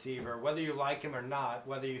 1,000-yard receiver. Whether you like him or not,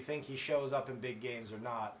 whether you think he shows up in big games or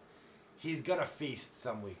not, he's going to feast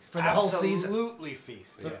some weeks. For the whole season. Absolutely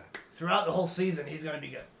feast, yeah. Throughout the whole season, he's going to be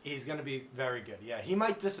good. He's going to be very good, yeah. He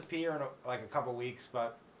might disappear in a couple weeks,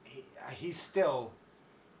 but he's still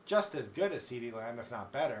just as good as CeeDee Lamb, if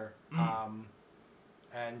not better.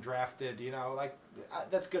 And drafted,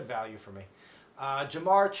 that's good value for me.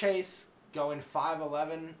 Jamar Chase going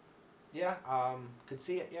 5'11", yeah, could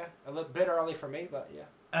see it, yeah. A little bit early for me, but yeah.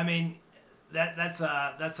 I mean, that's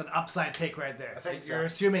an upside take right there. I think You're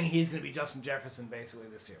assuming he's going to be Justin Jefferson basically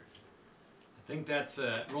this year. I think that's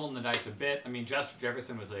rolling the dice a bit. I mean, Justin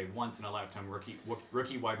Jefferson was a once-in-a-lifetime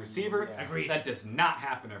rookie wide receiver. Yeah. Agreed. That does not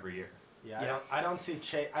happen every year. Yeah, I don't see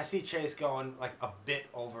Chase. I see Chase going like a bit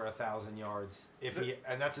over 1,000 yards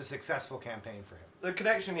and that's a successful campaign for him. The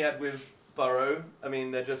connection he had with Burrow, I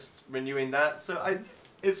mean, they're just renewing that, so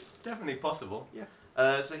it's definitely possible.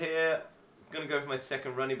 Yeah. So here, I'm gonna go for my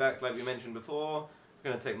second running back, like we mentioned before.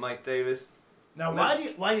 I'm gonna take Mike Davis. Now,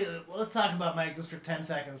 let's talk about Mike just for 10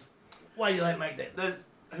 seconds. Why do you like Mike Davis?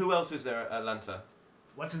 Who else is there at Atlanta?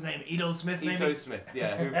 What's his name? Ito Smith, maybe? Ito Smith,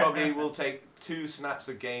 yeah, who probably will take 2 snaps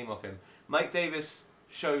a game off him. Mike Davis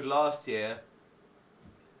showed last year,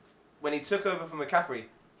 when he took over from McCaffrey,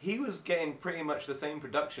 he was getting pretty much the same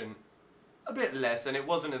production, a bit less, and it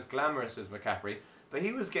wasn't as glamorous as McCaffrey, but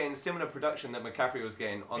he was getting similar production that McCaffrey was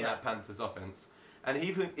getting on that Panthers offense. And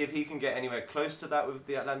even if he can get anywhere close to that with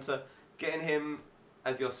the Atlanta, getting him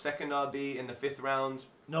as your second RB in the 5th round,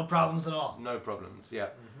 No problems at all. no problems, yeah.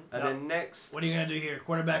 Mm-hmm. And then next, What are you going to do here?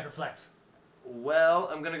 Quarterback or flex? well,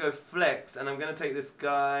 I'm going to go flex, and I'm going to take this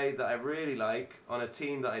guy that I really like on a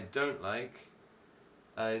team that I don't like.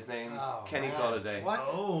 His name's Kenny Golladay. What?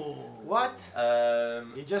 Oh. What?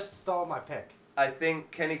 Um, You just stole my pick. I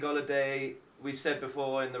think Kenny Golladay, we said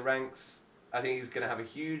before in the ranks, I think he's going to have a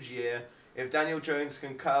huge year. If Daniel Jones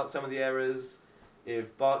can cut out some of the errors,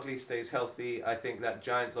 if Barkley stays healthy, I think that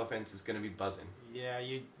Giants offense is going to be buzzing. Yeah,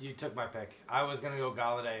 you took my pick. I was gonna go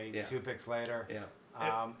Galladay 2 picks later.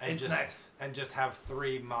 Yeah. And just have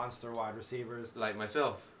 3 monster wide receivers. Like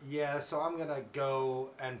myself. Yeah, so I'm gonna go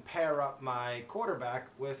and pair up my quarterback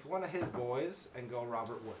with one of his boys and go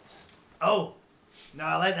Robert Woods. Oh. No,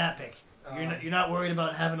 I like that pick. You're not worried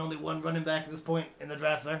about having only one running back at this point in the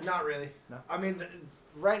draft, sir? Not really. No. I mean,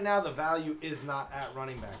 right now the value is not at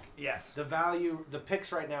running back. Yes. The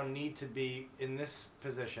picks right now need to be in this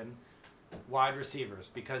position, wide receivers,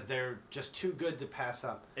 because they're just too good to pass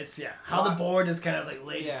up. It's how the board is kind of like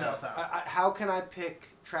laid itself out. How can I pick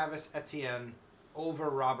Travis Etienne over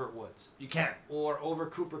Robert Woods? You can't. Or over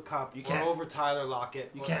Cooper Kupp? You or can't. over Tyler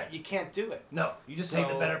Lockett? You can't. You can't do it. No, you just take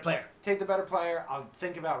the better player. Take the better player. I'll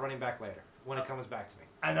think about running back later when it comes back to me.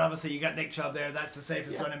 And obviously you got Nick Chubb there. That's the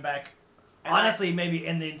safest running back. And honestly, maybe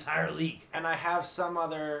in the entire league. And I have some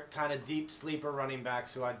other kind of deep sleeper running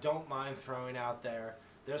backs who I don't mind throwing out there.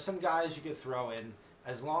 There's some guys you could throw in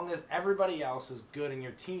as long as everybody else is good in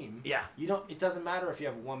your team. Yeah. It doesn't matter if you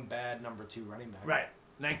have one bad number 2 running back. Right.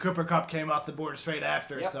 And then Cooper Kupp came off the board straight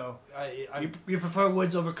after, Yep. so you prefer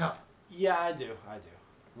Woods over Kupp. Yeah, I do.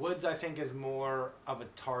 Woods, I think, is more of a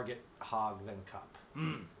target hog than Kupp.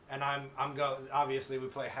 Mm. And obviously we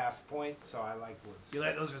play half point, so I like Woods. You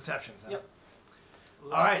like those receptions, huh? Yep.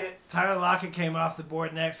 All right. Tyler Lockett came off the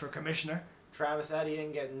board next for commissioner. Travis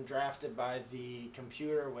Etienne getting drafted by the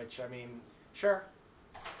computer, which, I mean, sure.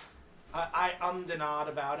 I ummed and ahhed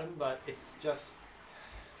about him, but it's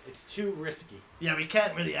too risky. Yeah, we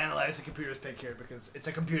can't really analyze the computer's pick here because it's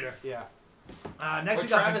a computer. Yeah. Next but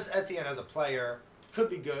Travis Etienne as a player could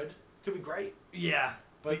be good, could be great. Yeah.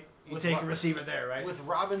 But you take a receiver there, right? With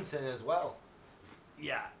Robinson as well.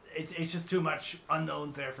 Yeah, it's just too much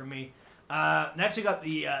unknowns there for me. Next we got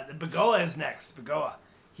the Bagoa is next. Bagoa.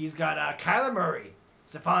 He's got Kyler Murray,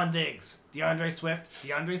 Stephon Diggs, DeAndre Swift.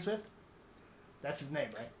 DeAndre Swift? That's his name,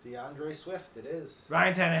 right? DeAndre Swift, it is.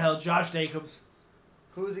 Ryan Tannehill, Josh Jacobs.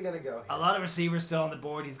 Who's he going to go here? A lot of receivers still on the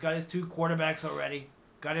board. He's got his 2 quarterbacks already.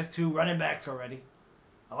 Got his 2 running backs already.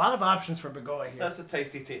 A lot of options for Bagoy here. That's a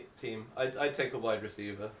tasty team. I'd take a wide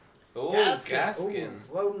receiver. Oh, Gaskin. Gaskin.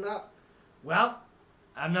 Ooh, loading up. Well,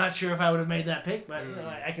 I'm not sure if I would have made that pick, but you know,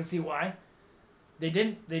 I can see why. They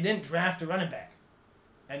didn't draft a running back,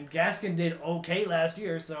 and Gaskin did okay last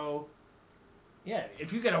year. So, yeah,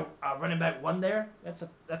 if you get a running back 1 there, that's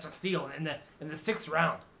a steal in the 6th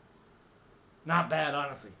round. Not bad,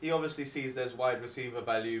 honestly. He obviously sees there's wide receiver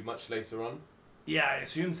value much later on. Yeah, I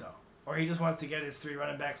assume so. Or he just wants to get his 3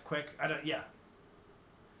 running backs quick. Yeah.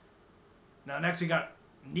 Now next we got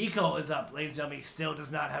Nico is up, ladies and gentlemen. He still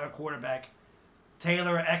does not have a quarterback.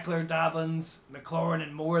 Taylor, Eckler, Dobbins, McLaurin,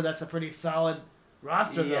 and Moore. That's a pretty solid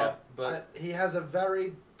roster, though. but He has a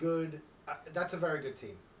very good. That's a very good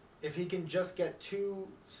team. If he can just get 2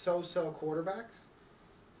 so-so quarterbacks,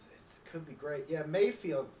 it could be great. Yeah,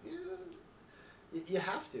 Mayfield. Yeah, you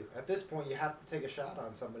have to. At this point, you have to take a shot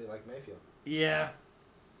on somebody like Mayfield. Yeah.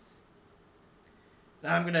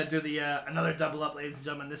 Now I'm gonna do the another double up, ladies and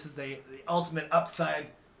gentlemen. This is the ultimate upside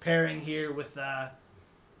pairing here with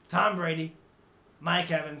Tom Brady, Mike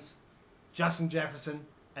Evans, Justin Jefferson,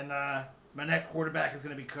 and my next quarterback is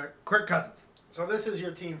gonna be Kirk Cousins. So this is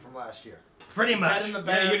your team from last year. Pretty much. Getting the Yeah,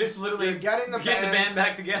 band, you're just literally you're getting the band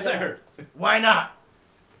back together. Why not?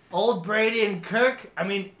 Old Brady and Kirk. I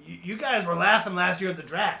mean, you guys were laughing last year at the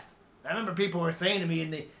draft. I remember people were saying to me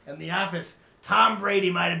in the office, Tom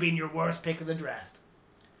Brady might have been your worst pick of the draft.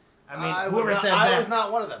 I mean, whoever said that, I was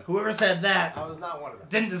not one of them. whoever said that I was not one of them.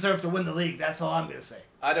 didn't deserve to win the league. That's all I'm gonna say.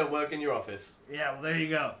 I don't work in your office. Yeah, well, there you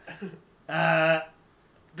go.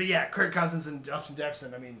 But yeah, Kirk Cousins and Justin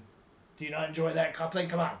Jefferson. I mean, do you not enjoy that coupling?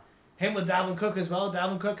 Come on, him with Dalvin Cook as well.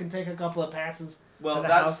 Dalvin Cook can take a couple of passes. Well, to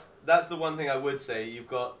the house. that's the one thing I would say. You've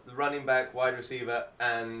got the running back, wide receiver,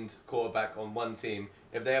 and quarterback on one team.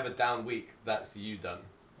 If they have a down week, that's you done.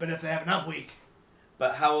 But if they have an up week,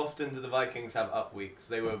 But how often do the Vikings have up weeks?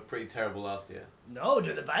 They were pretty terrible last year. no,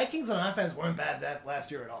 dude, the Vikings on offense weren't bad that last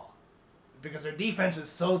year at all, because their defense was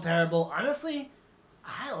so terrible. Honestly,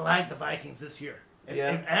 I like the Vikings this year. If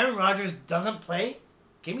Aaron Rodgers doesn't play,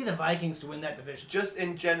 give me the Vikings to win that division. Just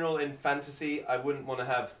in general, in fantasy, I wouldn't want to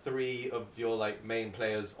have 3 of your main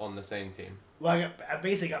players on the same team. Well, I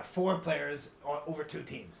basically got 4 players over 2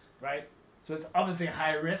 teams, right? So it's obviously a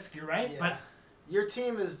high risk. You're right, Yeah. but Your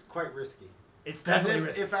team is quite risky. it's Because definitely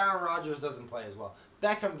risky. if Aaron Rodgers doesn't play as well,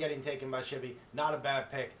 Beckham getting taken by Shibby, not a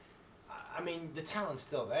bad pick. I mean, the talent's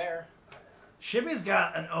still there. Shibby's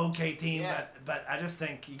got an okay team, Yeah. but I just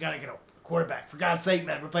think you got to get a quarterback. For God's sake,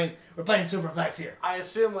 man, we're playing Superflex here. I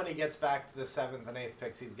assume when he gets back to the 7th and 8th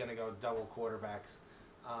picks, he's going to go double quarterbacks.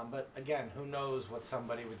 But again, who knows what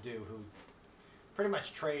somebody would do who pretty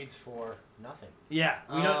much trades for nothing. Yeah,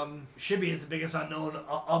 we don't. Shibby is the biggest unknown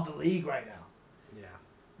of the league right now. Yeah.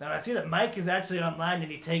 Now I see that Mike is actually online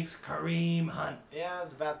and he takes Kareem Hunt. Yeah,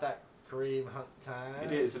 it's about that Kareem Hunt time.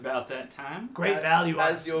 It is about that time. Great value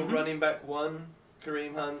on As your running back 1,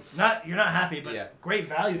 Kareem Hunt. You're not happy, but Yeah. great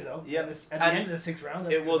value though. Yep. At the And end of the 6th round.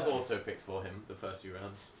 That's It good was value. auto-picked for him the first few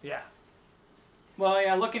rounds. Yeah. Well,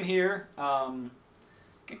 yeah, looking here,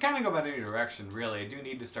 can kind of go about any direction, really. I do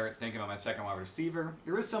need to start thinking about my second wide receiver.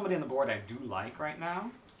 There is somebody on the board I do like right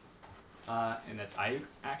now, and that's Ayuk,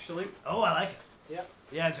 actually. Oh, I like it. Yep.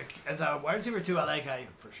 Yeah, as a wide receiver too, I like Ayuk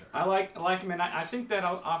for sure. I like him, and I think that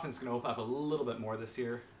offense is going to open up a little bit more this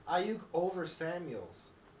year. Ayuk over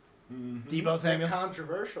Samuels. Debo Samuel.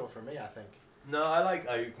 Controversial for me, I think. No, I like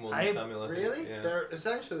Ayuk more than Samuel. I think. Really? Yeah. They're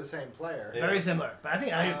essentially the same player. Yeah. Very similar, but I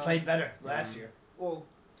think Ayuk played better last year. Well,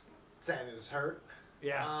 Samuels hurt.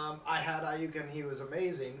 Yeah. I had Ayuk and he was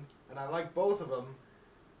amazing, and I like both of them,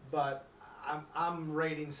 but I'm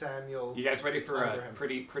rating Samuel. You guys ready for over a him.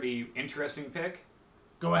 pretty interesting pick?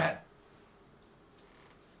 Go ahead.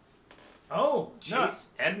 Oh, no. Chase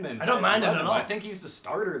Edmonds. I don't mind it love at him. all. I think he's the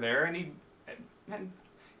starter there, and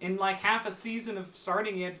in like half a season of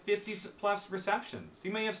starting, he had 50 plus receptions. He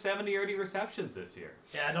may have 70 or 80 receptions this year.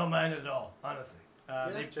 Yeah, I don't mind it at all, honestly.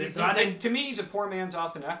 They Jason- brought in To me, he's a poor man's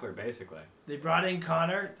Austin Eckler, basically,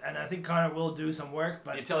 Connor, and I think Connor will do some work,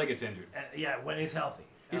 but until he gets injured. yeah, when he's healthy.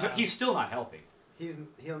 He's still not healthy.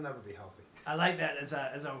 He'll never be healthy. I like that as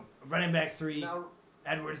a running back 3. Now,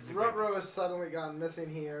 Edwards is a great Rutro has suddenly gone missing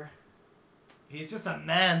here. He's just a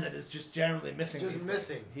man that is just generally missing. Just these days.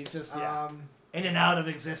 missing. He's just Um, in and out of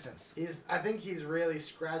existence. I think he's really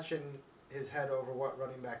scratching his head over what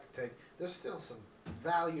running back to take. There's still some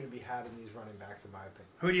value to be had in these running backs, in my opinion.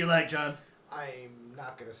 Who do you like, John? I'm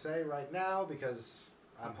not gonna say right now because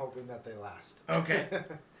I'm hoping that they last. Okay.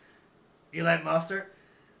 You like mustard?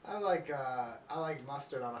 I like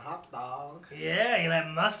mustard on a hot dog. Yeah, you like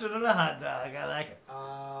mustard on a hot dog. I like it.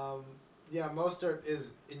 Yeah, Mostert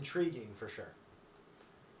is intriguing for sure.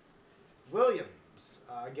 Williams,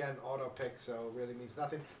 again, auto pick, so really means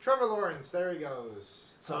nothing. Trevor Lawrence, there he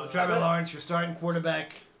goes. So Trevor Lawrence, your starting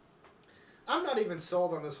quarterback. I'm not even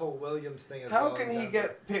sold on this whole Williams thing as How well. can in he Denver.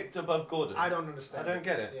 get picked above Gordon? I don't understand. I don't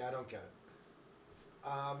get it. Yeah, I don't get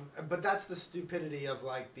it. But that's the stupidity of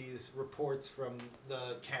like these reports from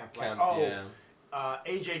the camp. Like,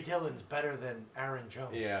 AJ Dillon's better than Aaron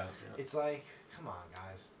Jones. Yeah. It's like, come on,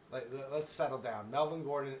 guys. Let's settle down. Melvin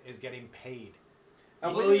Gordon is getting paid.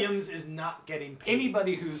 And Williams is not getting paid.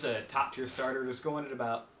 Anybody who's a top tier starter is going at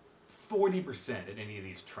about 40% at any of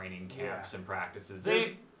these training camps and practices. There's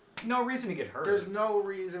no reason to get hurt. There's no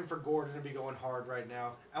reason for Gordon to be going hard right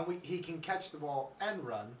now, and he can catch the ball and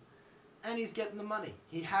run, and he's getting the money.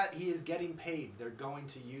 He is getting paid. They're going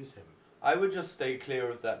to use him. I would just stay clear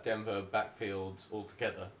of that Denver backfield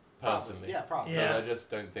altogether, personally. Probably. Yeah. I just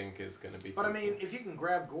don't think it's going to be. But I fruitful. mean, if you can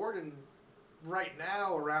grab Gordon right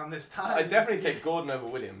now around this time, I'd definitely take Gordon over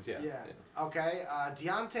Williams. Yeah. Yeah. Okay.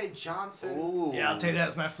 Deontay Johnson. Ooh. Yeah, I'll take that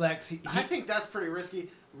as my flex. I think that's pretty risky.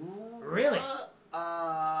 Really?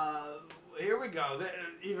 Here we go.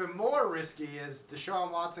 Even more risky is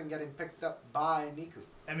Deshaun Watson getting picked up by Niku.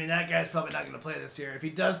 I mean, that guy's probably not going to play this year. If he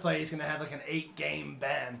does play, he's going to have like an 8-game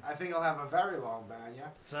ban. I think he'll have a very long ban, yeah.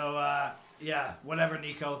 So, yeah, whatever,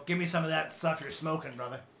 Nico. Give me some of that stuff you're smoking,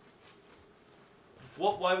 brother.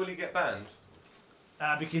 Why will he get banned?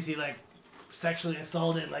 Because he, like, sexually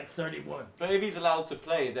assaulted, like, 31. But if he's allowed to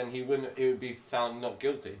play, then he would be found not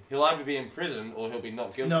guilty. He'll either be in prison or he'll be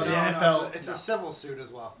not guilty. No, the No, NFL it's a civil suit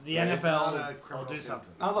as well. The It's not a NFL will criminal do suit.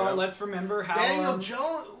 something. Although, Yeah. let's remember how... Daniel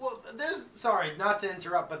Jones. Well, sorry, not to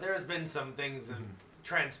interrupt, but there's been some things that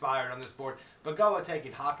transpired on this board. Bagoa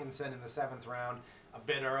taking Hawkinson in the 7th round a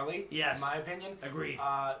bit early. Yes. In my opinion. Agreed.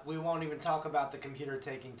 We won't even talk about the computer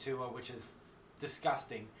taking Tua, which is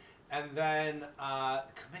disgusting. And then the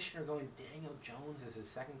commissioner going Daniel Jones as his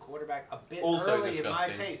second quarterback a bit Also early disgusting.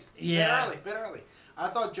 in my taste. Yeah. Bit early. I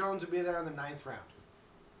thought Jones would be there in the 9th round.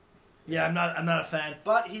 Yeah, I'm not a fan.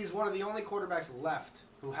 But he's one of the only quarterbacks left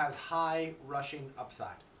who has high rushing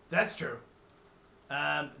upside. That's true.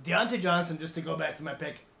 Deontay Johnson, just to go back to my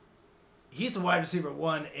pick, he's the wide receiver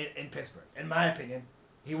 1 in Pittsburgh, in my opinion.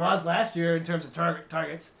 He was last year in terms of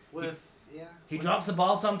targets. He drops the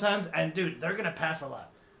ball sometimes, and dude, they're going to pass a lot.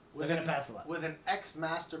 They're going to pass a lot. With an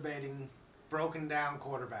ex-masturbating, broken down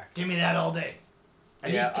quarterback. Give me that all day.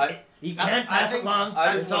 And Yeah, he can't pass it long.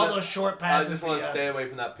 It's all those short I passes. just want to stay away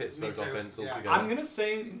from that Pittsburgh Me too. offense Yeah. altogether. I'm going to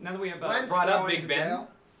say, now that we have Wentz brought up going Big to Ben, Dale?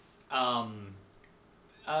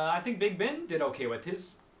 I think Big Ben did okay with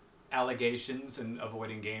his allegations and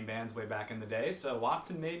avoiding game bans way back in the day, so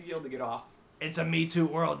Watson may be able to get off. It's a Me Too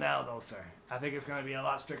world now, though, sir. I think it's going to be a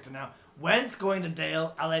lot stricter now. Wentz going to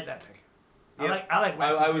Dale. I like that pick. Yep. I like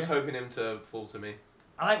Wentz. I this was year. hoping him to fall to me.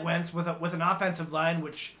 I like Wentz with an offensive line,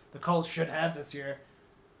 which the Colts should have this year.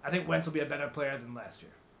 I think Wentz will be a better player than last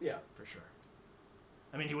year. Yeah. For sure.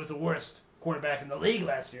 I mean, he was the worst quarterback in the league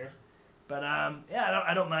last year. But, yeah,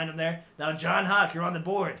 I don't mind him there. Now, John Hawk, you're on the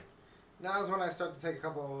board. Now is when I start to take a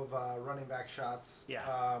couple of running back shots.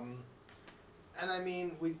 Yeah. And I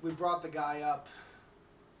mean, we brought the guy up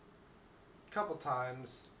a couple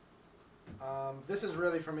times. This is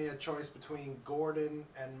really, for me, a choice between Gordon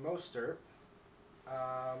and Mostert.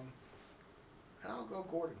 And I'll go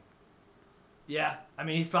Gordon. Yeah, I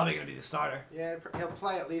mean, he's probably going to be the starter. Yeah, he'll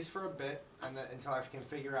play at least for a bit and then, until I can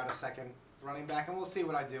figure out a second running back, and we'll see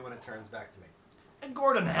what I do when it turns back to me. And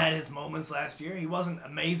Gordon had his moments last year. He wasn't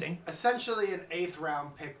amazing. Essentially, an 8th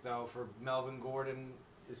round pick, though, for Melvin Gordon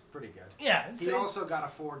is pretty good. Yeah. He also got a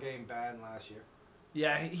 4-game ban last year.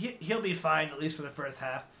 Yeah, he'll be fine, at least for the first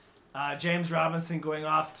half. James Robinson going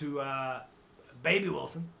off to Baby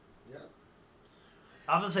Wilson. Yeah.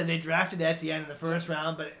 Obviously, they drafted Etienne in the first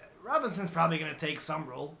round, but Robinson's probably going to take some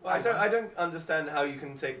role. Well, I don't understand how you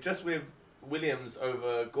can take, just with Williams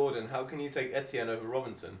over Gordon, how can you take Etienne over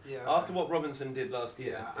Robinson? Yeah, After same. what Robinson did last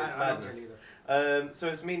year. Yeah, It's I don't madness. get either. So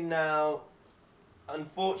it's me now.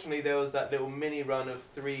 Unfortunately, there was that little mini run of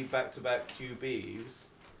 3 back-to-back QBs.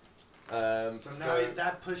 So now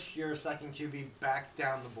that pushed your second QB back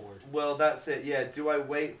down the board. Well, that's it. Yeah. Do I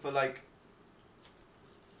wait for like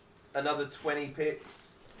another 20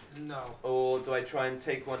 picks, No. or do I try and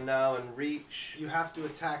take one now and reach? You have to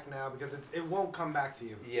attack now because it won't come back to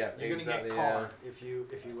you. Yeah, You're exactly. gonna get caught if you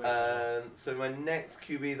wait. So my next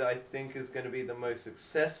QB that I think is going to be the most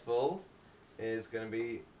successful is going to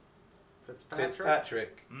be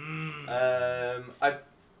Fitzpatrick. I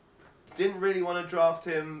didn't really want to draft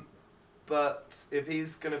him, but if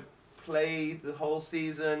he's going to play the whole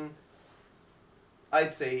season,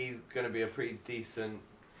 I'd say he's going to be a pretty decent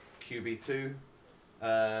QB2.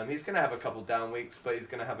 He's going to have a couple down weeks, but he's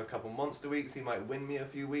going to have a couple monster weeks. He might win me a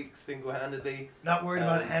few weeks single-handedly. Not worried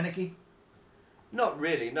about Haneke? Not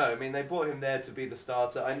really, no. I mean, they brought him there to be the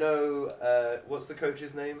starter. I know, what's the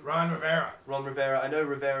coach's name? Ron Rivera. Ron Rivera. I know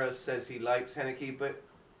Rivera says he likes Heineke, but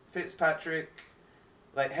Fitzpatrick,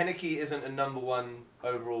 like Heineke isn't a number 1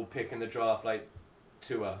 overall pick in the draft like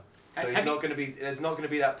Tua. So he's not going to be. There's not going to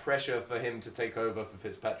be that pressure for him to take over for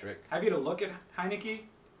Fitzpatrick. Have you to look at Heineke?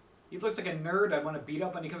 He looks like a nerd I'd want to beat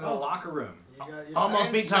up when he comes in the locker room.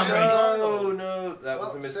 Almost beat Tom Brady. No, that was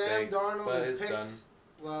a Sam mistake. Darnold but is it's picked. done.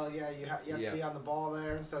 Well, yeah, you have to be on the ball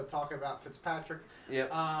there instead of talking about Fitzpatrick.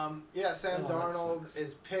 Yep. Sam that Darnold sucks.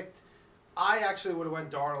 is picked. I actually would have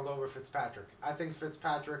went Darnold over Fitzpatrick. I think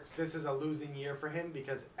Fitzpatrick, this is a losing year for him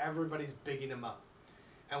because everybody's bigging him up.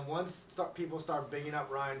 And once people start bigging up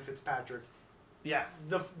Ryan Fitzpatrick, Yeah.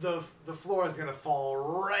 the floor is going to fall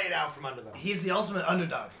right out from under them. He's the ultimate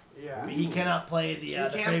underdog. Yeah. He cannot play the He the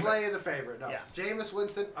can't favorite. play the favorite, no. Yeah. Jameis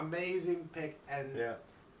Winston, amazing pick, and Yeah.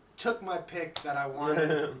 took my pick that I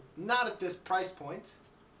wanted. Not at this price point,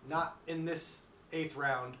 not in this 8th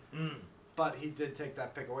round, but he did take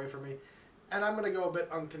that pick away from me. And I'm going to go a bit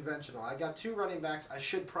unconventional. I got 2 running backs. I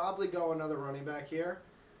should probably go another running back here,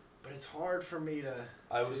 but it's hard for me to...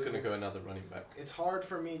 I was going to go another running back. It's hard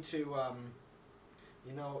for me to,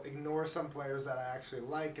 ignore some players that I actually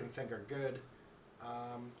like and think are good.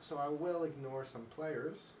 So I will ignore some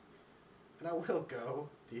players, and I will go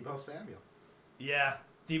Deebo Samuel. Yeah.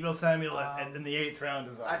 Deebo Samuel in the 8th round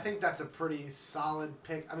is awesome. I think that's a pretty solid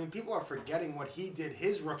pick. I mean, people are forgetting what he did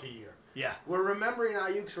his rookie year. Yeah. We're remembering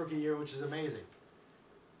Ayuk's rookie year, which is amazing.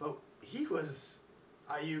 But he was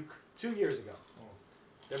Ayuk 2 years ago.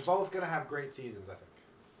 They're both going to have great seasons, I think,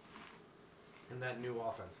 in that new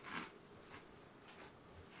offense.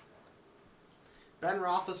 Ben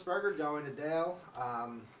Roethlisberger going to Dale.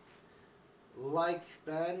 Like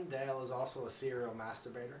Ben, Dale is also a serial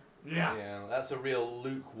masturbator. Yeah. Yeah, that's a real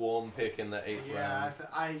lukewarm pick in the 8th round.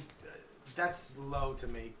 That's low to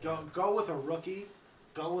me. Go with a rookie.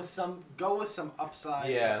 Go with some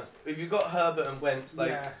upside. Yeah, if you've got Herbert and Wentz,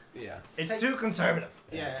 Yeah. It's too conservative.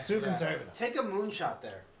 Yeah, It's too conservative. Take a moonshot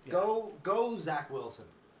there. Yeah. Go Zach Wilson.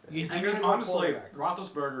 You If I you're mean, gonna go honestly, quarterback.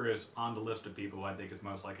 Roethlisberger is on the list of people I think is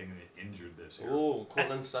most likely going to get injured this year. Oh,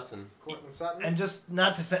 Cortland Sutton. Cortland Sutton. And just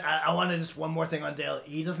not to I want to just one more thing on Dale.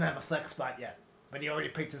 He doesn't have a flex spot yet, but he already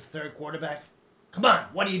picked his 3rd quarterback. Come on,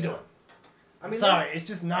 what are you doing? I mean, Sorry, it's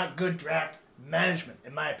just not good draft management,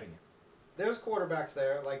 in my opinion. there's quarterbacks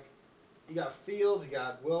there. Like, you got Fields, you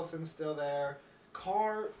got Wilson still there.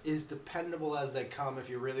 Carr is dependable as they come if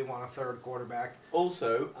you really want a 3rd quarterback.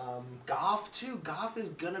 Also, Goff, too. Goff is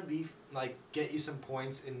going to be, get you some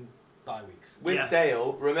points in bye weeks. with Yeah.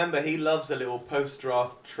 Dale, remember he loves a little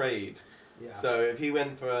post-draft trade. Yeah. So if he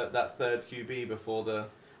went for that 3rd QB before the...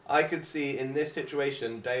 I could see in this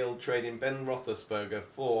situation Dale trading Ben Roethlisberger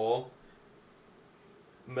for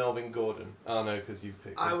Melvin Gordon. Oh no, because you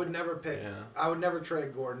picked I him. would never pick. Yeah. I would never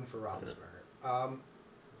trade Gordon for Roethlisberger.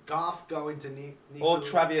 Goff going to Niku. Or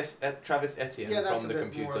Travis Etienne Yeah, that's from a the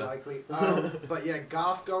bit computer. more likely. But yeah,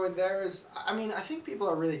 Goff going there is... I mean, I think people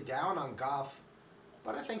are really down on Goff,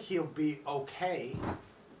 but I think he'll be okay.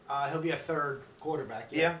 He'll be a 3rd quarterback.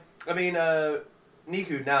 Yeah. I mean,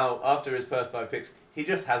 Niku now, after his first 5 picks, he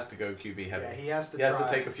just has to go QB heavy. Yeah, he has to He has try.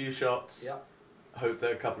 to take a few shots, Yep. hope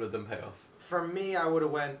that a couple of them pay off. For me, I would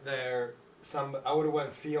have went there. I would have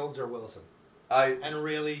went Fields or Wilson, I and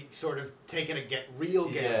really sort of taken a real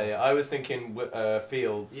gamble. Yeah, I was thinking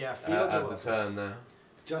Fields. Yeah, Fields or at the Wilson. turn there.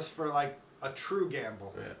 Just for a true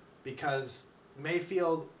gamble. Yeah. Because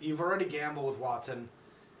Mayfield, you've already gambled with Watson.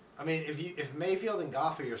 I mean, if Mayfield and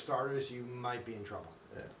Goff are your starters, you might be in trouble.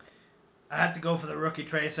 I have to go for the rookie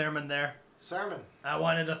Trey Sermon there. Sermon. I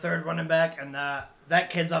wanted a 3rd running back, and that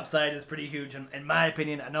kid's upside is pretty huge. In my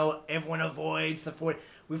opinion, I know everyone avoids the 40.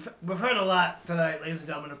 We've heard a lot tonight, ladies and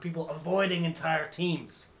gentlemen, of people avoiding entire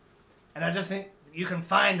teams. And I just think you can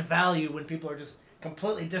find value when people are just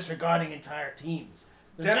completely disregarding entire teams.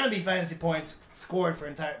 There's going to be fantasy points scored for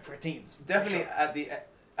teams. Definitely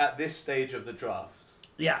at this stage of the draft.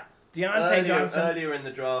 Yeah. Deontay Johnson. Earlier in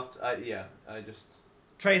the draft,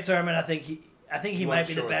 Trey Sermon, I think he might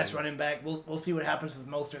be the sure best things. running back. We'll see what happens with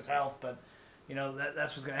Mostert's health, but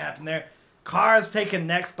that's what's going to happen there. Carr is taken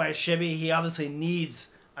next by Shibby. He obviously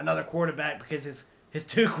needs another quarterback because his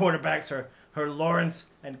 2 quarterbacks are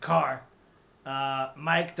Lawrence and Carr.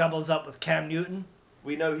 Mike doubles up with Cam Newton.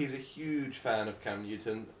 We know he's a huge fan of Cam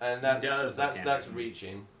Newton, and does like that's Cam Newton.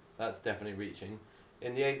 reaching. That's definitely reaching.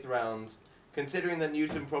 In the 8th round, considering that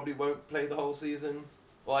Newton probably won't play the whole season,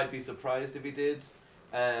 or I'd be surprised if he did,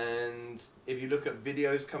 And if you look at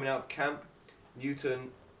videos coming out of camp, Newton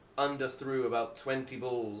underthrew about 20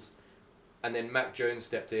 balls, and then Mac Jones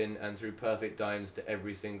stepped in and threw perfect dimes to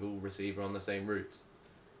every single receiver on the same routes.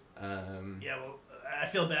 Yeah, well, I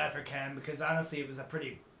feel bad for Cam because honestly, it was a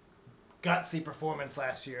pretty gutsy performance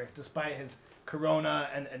last year, despite his corona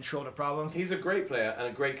and shoulder problems. He's a great player and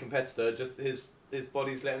a great competitor, just his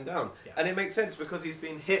body's let him down. Yeah. And it makes sense because he's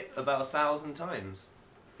been hit about 1,000 times.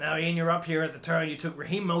 Now, Ian, you're up here at the turn. You took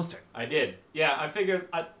Raheem Mostert. I did. Yeah, I figured.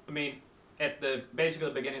 I mean, at the basically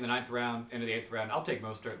the beginning of the 9th round, end of the 8th round, I'll take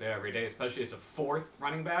Mostert there every day, especially as a 4th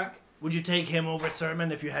running back. Would you take him over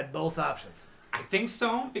Sermon if you had both options? I think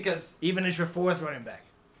so because Even as your 4th running back?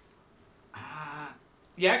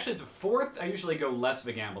 yeah, actually, the 4th I usually go less of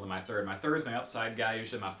a gamble than my 3rd. My 3rd is my upside guy.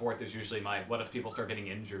 Usually, my 4th is usually my what if people start getting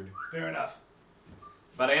injured. Fair enough.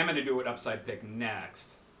 But I am going to do an upside pick next.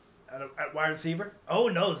 At wide receiver? Oh,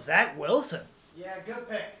 no, Zach Wilson Yeah, good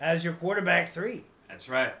pick. as your quarterback 3. That's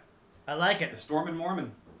right. I like The it. Stormin'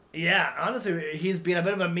 Mormon. Yeah, honestly, he's been a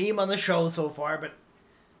bit of a meme on the show so far, but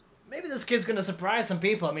maybe this kid's going to surprise some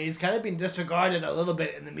people. I mean, he's kind of been disregarded a little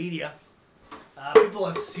bit in the media. People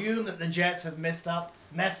assume that the Jets have messed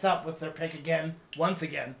up with their pick once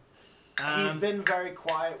again. He's been very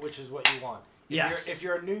quiet, which is what you want. Yes. If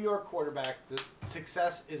you're a New York quarterback, the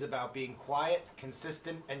success is about being quiet,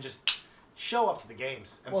 consistent, and just show up to the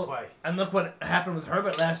games and play. And look what happened with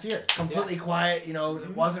Herbert last year. Completely quiet,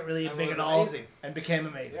 it wasn't really And big was at all, amazing. and became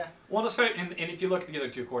amazing. Yeah. Well, and if you look at the other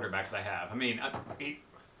 2 quarterbacks I have, I mean, He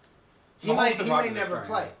Mahomes may and Rodgers never are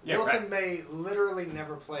play. Yeah, Wilson right. may literally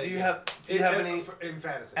never play. Do you again. have any? in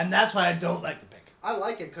fantasy? And that's why I don't like the pick. I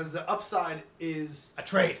like it because the upside is A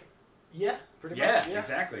trade. pretty Yeah, much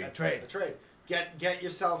exactly. A trade. a trade. Get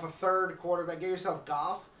yourself a 3rd quarterback. Get yourself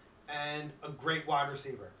Goff and a great wide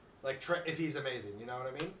receiver. Like if he's amazing, you know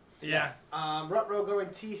what I mean? Yeah. Rutro going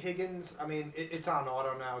T Higgins. I mean, it's on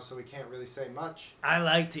auto now, so we can't really say much. I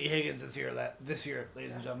like T. Higgins this year,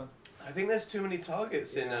 ladies and gentlemen. I think there's too many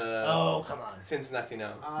targets in Oh, come on. Cincinnati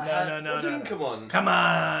now. No. What do you mean, come on? Come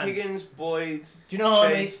on. Higgins, Boyd, Do you know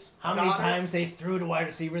Chase, how many Goddard. times they threw to wide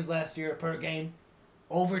receivers last year per game?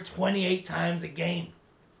 Over 28 times a game.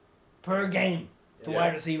 Per game to Yeah.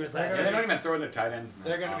 wide receivers last They year. don't even throw their tight ends. In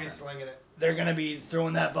They're going to be offense. slinging it. They're going to be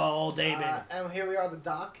throwing that ball all day, baby. And here we are. The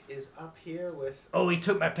doc is up here with Oh, he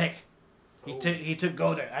took my pick. Oh. He took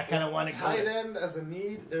Goddard. I kind of wanted tight Goddard. end as a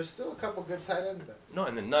need. There's still a couple good tight ends there. not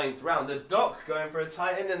in the 9th round. The Doc going for a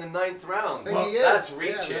tight end in the 9th round. I think Well, he is. that's Yeah,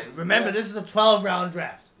 reaching. that's- Remember, yeah. this is a 12-round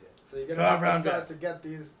draft. So you're gonna have to 12-round start draft. to get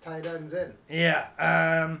these tight ends in. Yeah.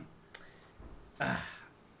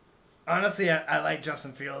 Honestly, I like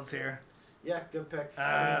Justin Fields here Yeah, good pick. I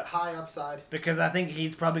Uh, mean, high upside. because I think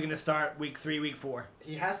he's probably going to start week 3, week 4.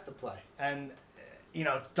 He has to play. And,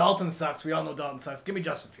 Dalton sucks. We all know Dalton sucks. Give me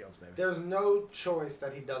Justin Fields, baby. There's no choice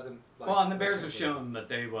that he doesn't. Like, Well, and the Bears have potentially. shown that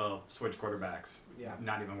they will switch quarterbacks. Yeah.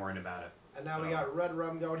 Not even worrying about it. And now we So- got Red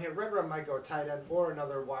Rum going here. Red Rum might go tight end or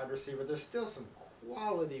another wide receiver. There's still some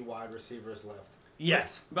quality wide receivers left.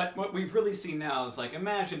 Yes. But what we've really seen now is like,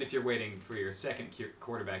 imagine if you're waiting for your second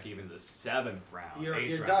quarterback even the 7th round, You're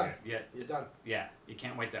 8th round. done. Yeah, You're done. yeah, you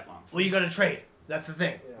can't wait that long. Well, you got to trade. That's the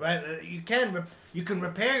thing, Yeah. right? You can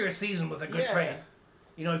repair your season with a good Yeah. trade.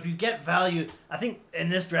 If you get value, I think in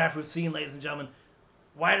this draft we've seen, ladies and gentlemen,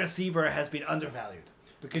 wide receiver has been undervalued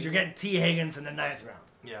because you're getting T. Higgins in the 9th round.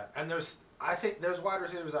 Yeah, and I think there's wide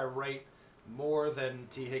receivers I rate more than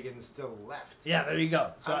T Higgins still left. Yeah, there you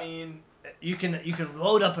go. So I mean, you can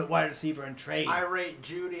load up at wide receiver and trade. I rate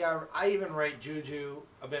Judy. I even rate Juju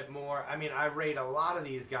a bit more. I mean, I rate a lot of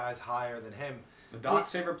these guys higher than him. The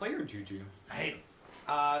Doc's favorite player, Juju. I hate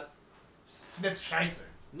him. Smith Scheiser.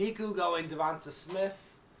 Niku going Devonta Smith.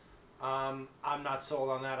 I'm not sold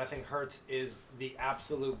on that. I think Hurts is the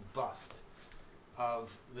absolute bust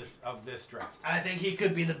of this draft. I think he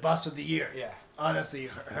could be the bust of the year. Yeah, Honestly,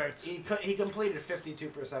 Hurts. he completed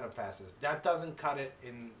 52% of passes. That doesn't cut it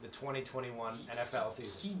in the 2021 NFL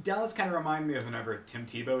season. He does kind of remind me of whenever Tim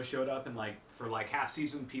Tebow showed up and for half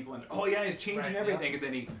season people and oh yeah he's changing Right, everything and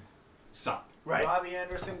then he sucked. Right. Robbie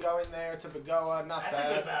Anderson going there to Bagoa, not That's a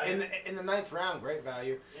bad. good value. In the 9th round, great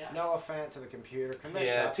value. Yeah. Noah Fant to the computer. Commissioner.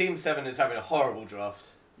 Yeah, Team 7 is having a horrible draft.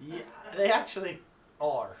 Yeah, they actually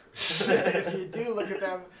are. If you do look at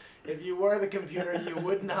them, if you were the computer, you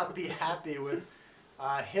would not be happy with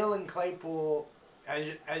Hill and Claypool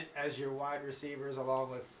as your wide receivers,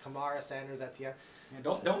 along with Kamara, Sanders, Etienne.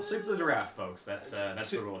 Yeah, don't sleep to the draft, folks. That's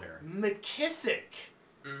the rule here. McKissick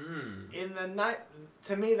Mm. in the night.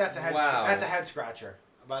 To me, that's a head Wow. that's a head scratcher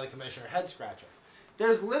by the commissioner. Head scratcher.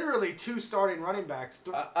 There's literally 2 starting running backs.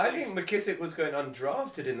 I think McKissick was going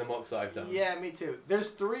undrafted in the mocks I've done. Yeah, me too. There's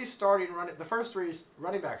 3 starting the first 3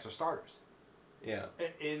 running backs are starters. Yeah.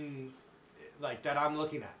 In like that I'm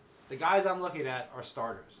looking at. The guys I'm looking at are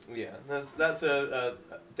starters. Yeah, that's a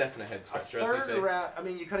definite head A scratcher, as you third say. round. I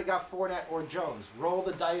mean, you could have got Fournette or Jones. Roll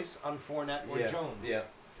the dice on Fournette or Jones. Yeah.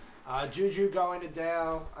 Juju going to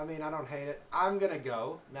Dale. I mean, I don't hate it. I'm gonna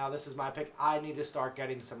go. Now this is my pick. I need to start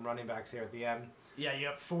getting some running backs here at the end. Yeah, you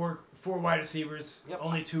have four wide receivers. Yep.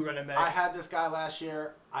 Only 2 running backs. I had this guy last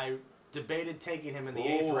year. I debated taking him in the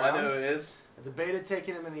 8th Oh, round. I know it is. I debated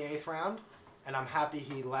taking him in the 8th round, and I'm happy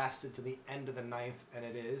he lasted to the end of the 9th, and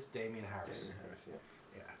it is Damian Harris. Damien Harris, yeah.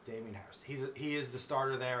 Yeah, Damian Harris. He is the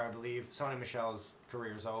starter there, I believe. Sony Michel's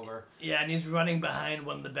career's over, Yeah, and he's running behind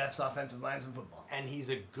one of the best offensive lines in football. and he's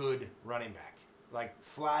a good running back. Like,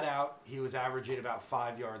 flat out, he was averaging about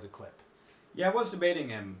 5 yards a clip. Yeah, I was debating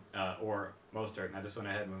him or Mostert, and I just went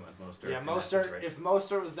ahead and went with Mostert. Yeah, in that Mostert. situation. If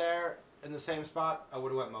Mostert was there in the same spot, I would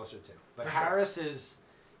have went Mostert too. But For sure. Harris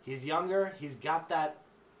he's younger. He's got that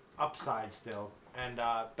upside still, and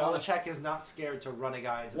Belichick is not scared to run a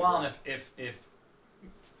guy into the Well, ground. and if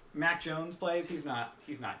Mac Jones plays, he's not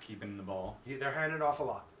keeping the ball. They're handing off a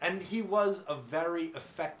lot, and he was a very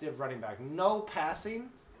effective running back. No passing,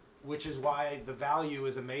 which is why the value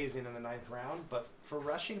is amazing in the 9th round. But for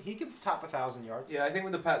rushing, he could top 1,000 yards. Yeah, I think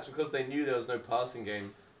with the Pats, because they knew there was no passing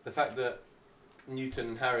game, the fact that Newton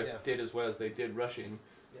and Harris Yeah. did as well as they did rushing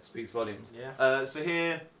Yeah. speaks volumes. Yeah. So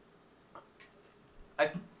here,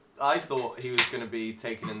 I thought he was going to be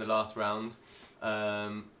taken in the last round.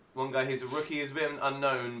 One guy who's a rookie is a bit of an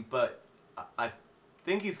unknown, but I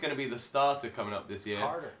think he's going to be the starter coming up this year.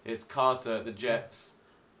 Carter. It's Carter at the Jets.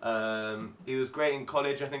 He was great in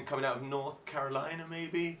college, I think, coming out of North Carolina,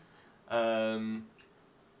 maybe.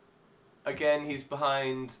 Again, he's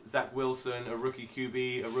behind Zach Wilson, a rookie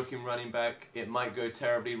QB, a rookie running back. It might go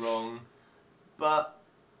terribly wrong, but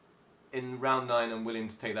in round 9, I'm willing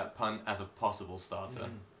to take that punt as a possible starter.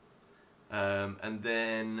 And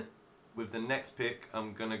then with the next pick,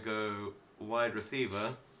 I'm going to go wide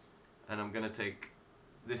receiver, and I'm going to take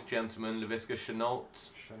this gentleman, Laviska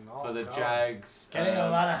Shenault, for the Jags. Getting a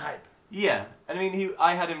lot of hype. Yeah, I mean,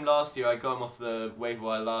 I had him last year. I got him off the waiver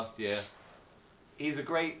wire last year. He's a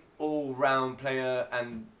great all-round player,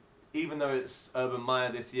 and even though it's Urban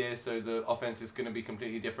Meyer this year, so the offense is going to be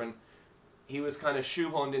completely different, he was kind of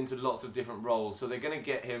shoehorned into lots of different roles. So they're going to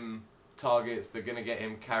get him targets, they're going to get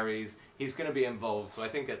him carries. He's going to be involved. So I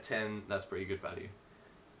think at 10, that's pretty good value.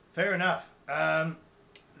 Fair enough.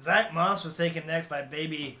 Zach Moss was taken next by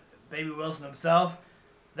Baby Wilson himself.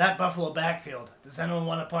 That Buffalo backfield, does anyone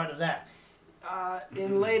want a part of that?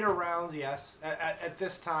 In later rounds, yes. At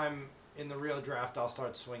this time in the real draft, I'll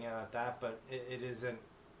start swinging at that, but it isn't.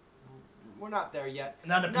 We're not there yet.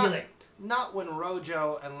 Not appealing. Not when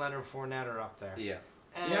Rojo and Leonard Fournette are up there. Yeah.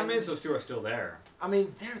 And, Yeah, I mean, those 2 are still there. I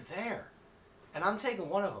mean, they're there, and I'm taking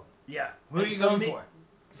one of them. Yeah. Who are And you for going me- for?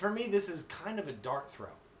 For me, this is kind of a dart throw.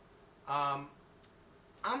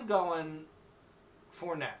 I'm going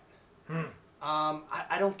Fournette.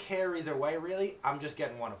 I don't care either way, really. I'm just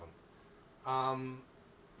getting one of them.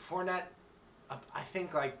 Fournette, I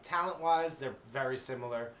think, like, talent-wise, they're very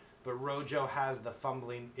similar, but Rojo has the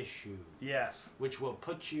fumbling issue, Yes. which will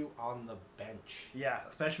put you on the bench. Yeah,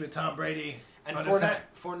 especially with Tom Brady. And under center.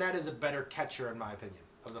 Fournette is a better catcher, in my opinion,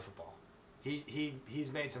 of the football.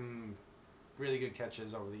 He's made some really good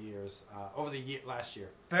catches over the years, last year.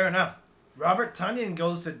 Fair enough. Robert Tunyon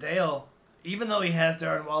goes to Dale, even though he has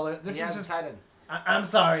Darren Waller. He has a tight end. I'm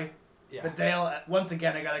sorry, Yeah. but Dale, once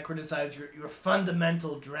again, I got to criticize your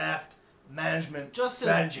fundamental draft management Just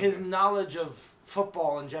strategy. his knowledge of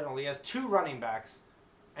football in general. He has 2 running backs,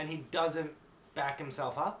 and he doesn't back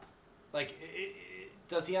himself up. Like,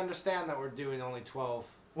 does he understand that we're doing only 12?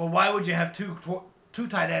 Well, why would you have two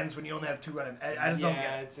tight ends when you only have 2 running? I just don't get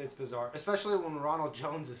Yeah, it. it's bizarre, especially when Ronald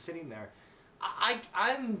Jones is sitting there.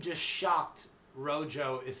 I'm just shocked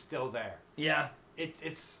Rojo is still there. Yeah,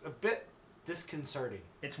 It's a bit disconcerting.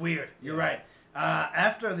 it's weird. You're Yeah. right.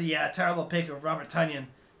 After the terrible pick of Robert Tunyon,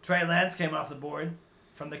 Trey Lance came off the board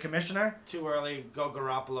from the commissioner. Too early. Go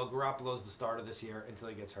Garoppolo. Garoppolo's the starter this year until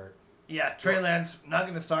he gets hurt. Yeah, Trey Lance not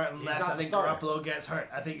going to start unless not I the think starter. Garoppolo gets hurt.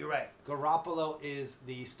 I think you're right. Garoppolo is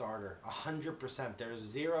the starter, 100%. There's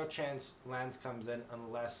 0 chance Lance comes in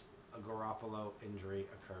unless a Garoppolo injury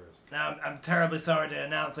occurs. Now, I'm terribly sorry to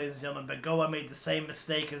announce, ladies and gentlemen, but Goa made the same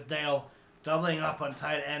mistake as Dale, doubling up on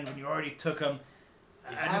tight end when you already took him.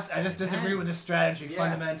 You I have just to. disagree with this strategy Yeah.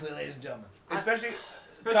 fundamentally, ladies and gentlemen. Especially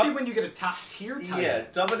When you get a top tier tight yeah,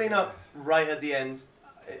 end. doubling up right at the end,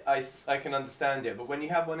 I can understand it. But when you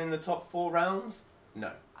have one in the top 4 rounds,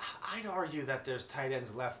 No. I'd argue that there's tight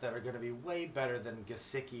ends left that are going to be way better than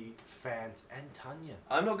Gesicki, Fant, and Tunyon.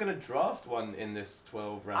 I'm not going to draft one in this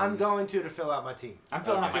 12 round. I'm going to fill out my team. I'm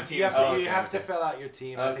filling out Okay. my team. You have to, Oh, you okay, have to okay. fill out your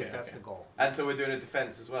team. I think Okay, that's okay. the goal. And so we're doing a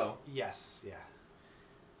defense as well. Yes, yeah.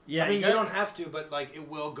 Yeah, I mean, you gotta- don't have to, but like it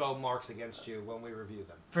will go marks against you when we review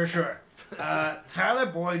them. For sure. Tyler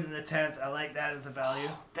Boyd in the 10th, I like that as a value.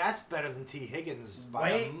 That's better than T. Higgins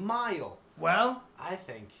by Wait. a mile. Well, I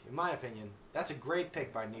think, in my opinion, that's a great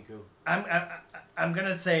pick by Niku. I'm going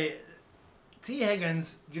to say T.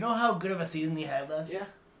 Higgins, do you know how good of a season he had last year? Yeah.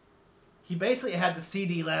 He basically had the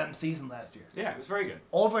C.D. Lamb season last year. Yeah, it was very good.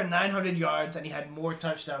 Over 900 yards, and he had more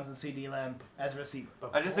touchdowns than C.D. Lamb as a receiver.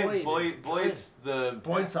 But I just think is Boyd's good. the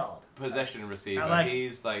Boyd solid. possession receiver. I like-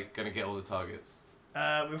 He's like going to get all the targets.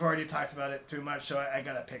 We've already talked about it too much, so I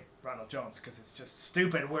got to pick Ronald Jones because it's just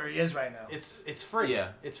stupid where he is right now. It's free. Yeah.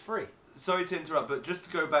 It's free. Sorry to interrupt, but just to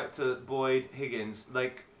go back to Boyd, Higgins,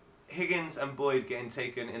 like Higgins and Boyd getting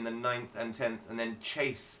taken in the 9th and 10th, and then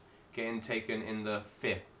Chase getting taken in the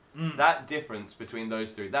 5th. That difference between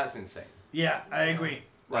those three, that's insane. Yeah, I agree.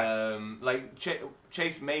 Like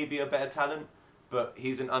Chase may be a better talent, but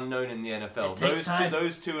he's an unknown in the NFL. It takes time.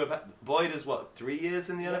 Those two have. Boyd is what, 3 years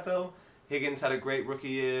in the Yeah. NFL. Higgins had a great rookie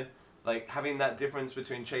year. Like having that difference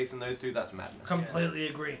between Chase and those two, that's madness. Completely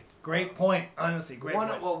agree. Great point, honestly. Great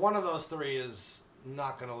point. One of those three is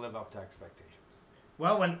not going to live up to expectations.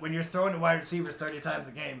 Well, when you're throwing to wide receivers 30 times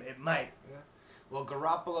a game, it might. Well,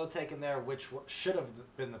 Garoppolo taken there, which should have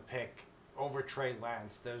been the pick over Trey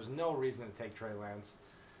Lance. There's no reason to take Trey Lance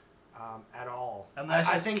at all. Unless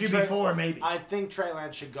I it's think QB4, maybe. I think Trey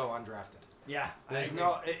Lance should go undrafted. Yeah, I There's agree.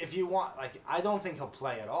 no, if you want, like, I don't think he'll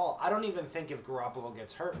play at all. I don't even think if Garoppolo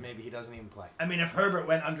gets hurt, maybe he doesn't even play. I mean, if Herbert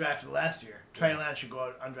went undrafted last year, Trey Lance should go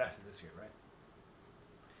out undrafted this year, right?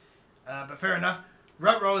 But fair enough.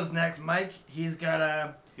 Rutrow is next. Mike, he's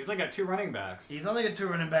got He's like got 2 running backs. he's only got 2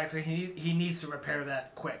 running backs, so he needs to repair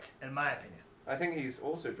that quick, in my opinion. I think he's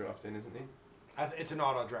also drafting, isn't he? It's an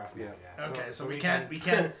auto draft now, Yeah. yeah. Okay, so we can't dig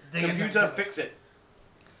into Computer, it. fix it.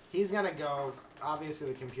 He's gonna go.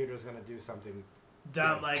 Obviously, the computer's gonna do something.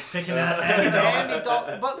 Down, like picking out Andy And Dalton, Andy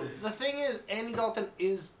Dalton, but the thing is, Andy Dalton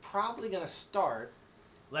is probably gonna start.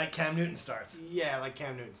 like Cam Newton starts. Yeah, like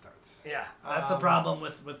Cam Newton starts. Yeah, that's the problem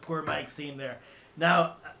with poor Mike's team there.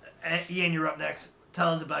 Now, Ian, you're up next.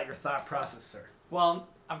 Tell us about your thought process, sir. Well,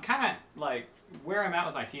 I'm kind of like where I'm at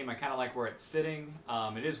with my team. I kind of like where it's sitting.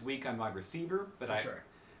 It is weak on wide receiver, but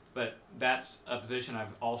but that's a position I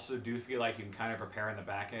also do feel like you can kind of repair in the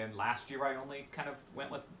back end. Last year, I only kind of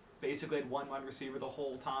went with basically had one wide receiver the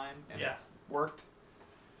whole time, and Yeah. it worked.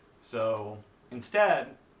 So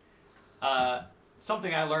instead,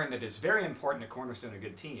 something I learned that is very important to cornerstone a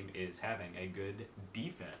good team is having a good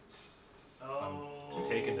defense. So I'm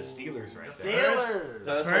taking the Steelers right there. Steelers. First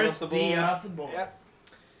one off First the D board. off the board. Yep.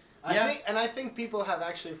 Yeah. I think people have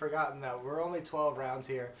actually forgotten that we're only 12 rounds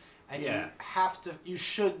here, and Yeah. you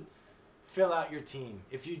should fill out your team.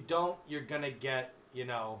 If you don't, you're gonna get, You're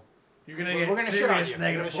gonna We're get gonna shit on serious you.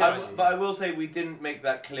 negative We're gonna shit points. on But I will say we didn't make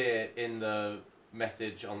that clear in the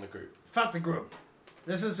message on the group. Fuck the group.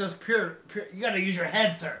 This is just pure. You gotta use your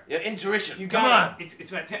head, sir. Yeah, intuition. You Come got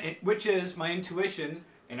on. which is my intuition,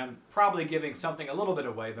 and I'm probably giving something a little bit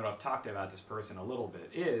away that I've talked about this person a little bit.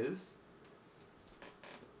 Is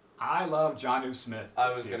I love Jonnu Smith. I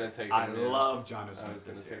this was year. gonna take I him, yeah. love Jonnu I was Smith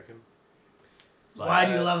going this to year. take him. Like, Why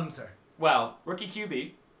do you love him, sir? Well, rookie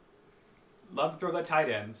QB. Love to throw that tight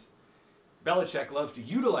ends. Belichick loves to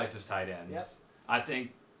utilize his tight ends. Yep. I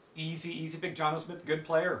think easy pick. Jonnu Smith, good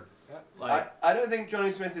player. Yep. Like I don't think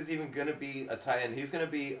Johnny Smith is even going to be a tight end. He's going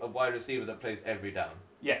to be a wide receiver that plays every down.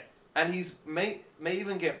 yeah. And he's may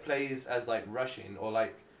even get plays as like rushing or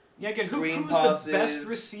like Yeah, again, screen who's passes. the best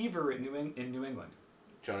receiver in New England?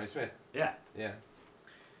 Johnny Smith. Yeah. Yeah.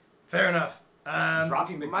 Fair enough.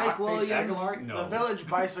 Dropping Mike Williams, Aguilar? No. the Village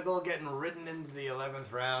Bicycle getting ridden into the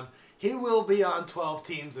 11th round. He will be on 12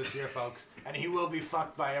 teams this year, folks, and he will be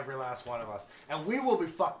fucked by every last one of us. And we will be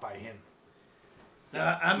fucked by him.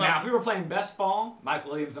 I'm now, up. if we were playing best ball, Mike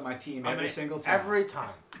Williams on my team I every mean, single time. Every time.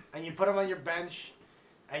 And you put him on your bench,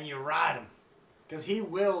 and you ride him. Because he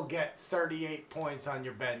will get 38 points on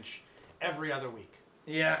your bench every other week.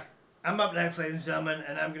 Yeah, I'm up next, ladies and gentlemen,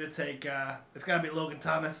 and I'm gonna take. It's gotta be Logan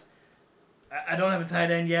Thomas. I don't have a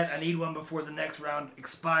tight end yet. I need one before the next round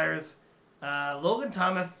expires. Logan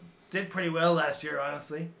Thomas did pretty well last year,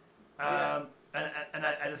 honestly. Yeah. And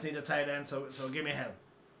I just need a tight end, so give me him.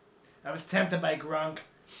 I was tempted by Gronk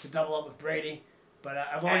to double up with Brady, but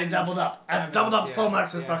I've already And doubled up. I've Evans, doubled up so yeah,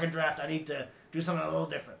 much this yeah. fucking draft. I need to do something a little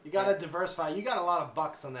different. You got to diversify. You got a lot of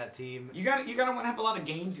bucks on that team. You got to want to have a lot of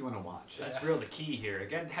games you want to watch. That's Yeah. real the key here.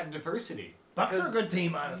 Again, have diversity. Bucks are a Because- good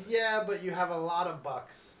team, honestly. Yeah, but you have a lot of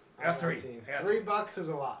bucks. I got on that three. team. I got 3 bucks is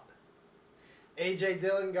a lot. AJ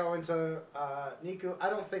Dillon going to Niku. I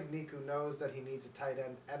don't think Niku knows that he needs a tight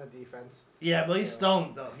end and a defense. Yeah, well, he's So-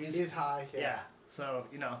 stoned, though. He's high. Yeah. So,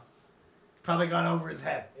 probably gone over his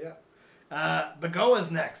head. Yeah.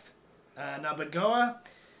 Bagoa's next. Now, Bagoa,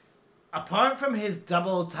 apart from his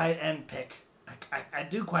double tight end pick, I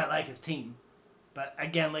do quite like his team. But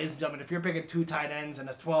again, ladies and gentlemen, if you're picking 2 tight ends in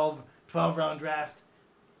a 12 round draft,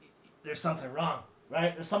 there's something wrong,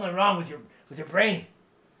 right? There's something wrong with your brain.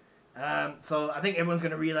 So I think everyone's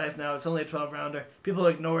going to realize now it's only a 12 rounder. People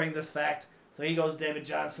are ignoring this fact. So he goes David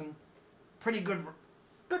Johnson. Pretty good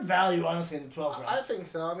value, honestly, in the 12th round. I think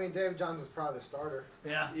so. I mean, Dave Johnson's probably the starter.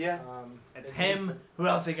 Yeah. Yeah. It's in him. Houston. Who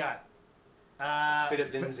else he got?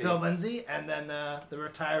 Philip Lindsay. Phil Lindsay, and then the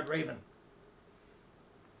retired Raven.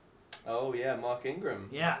 Oh yeah, Mark Ingram.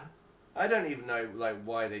 Yeah. I don't even know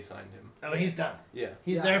why they signed him. Oh, he's done. Yeah.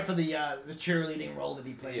 He's Yeah. there for the cheerleading role that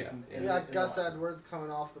he plays. Yeah. In We got the Gus line. Edwards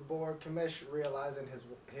coming off the board. Kamish realizing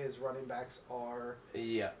his running backs are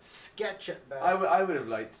Yeah. sketch at best. I would have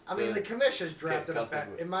liked. I mean, the Kamish has drafted a Gus bad.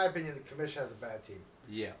 Edwards. In my opinion, the Kamish has a bad team.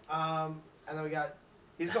 Yeah. And then we got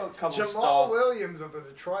He's got a couple Jamal stars. Williams of the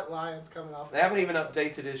Detroit Lions coming off. They haven't even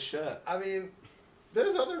updated his shirt. I mean,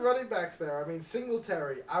 there's other running backs there. I mean,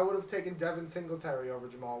 Singletary. I would have taken Devin Singletary over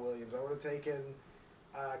Jamal Williams. I would have taken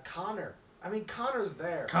Connor. I mean, Connor's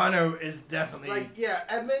there. Connor is definitely. Like, yeah,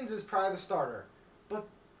 Edmonds is probably the starter, but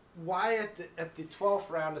why at the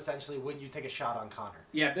 12th round essentially wouldn't you take a shot on Connor?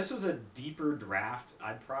 Yeah, if this was a deeper draft,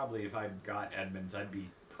 I'd probably, if I'd got Edmonds, I'd be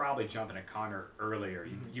probably jumping at Connor earlier.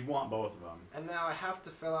 You want both of them. And now I have to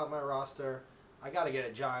fill out my roster. I got to get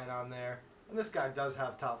a giant on there, and this guy does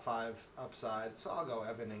have top 5 upside, so I'll go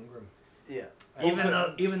Evan Ingram. Yeah.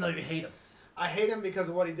 even though you hate him. I hate him because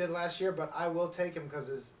of what he did last year, but I will take him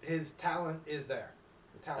because his talent is there.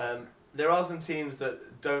 The talent's there. There are some teams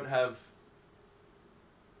that don't have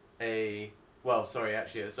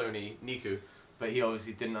actually it's only Niku, but he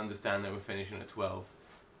obviously didn't understand they were finishing at 12,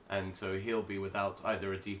 and so he'll be without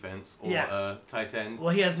either a defense or a tight end.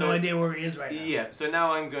 Well, he has no So- idea where he is right now. Yeah, so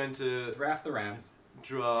now I'm going to Draft the Rams.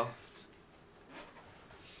 draft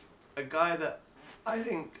a guy that I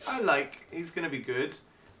think I like. He's going to be good.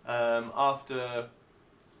 After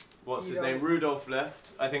what's his name, Rudolph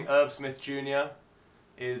left, I think Irv Smith Jr.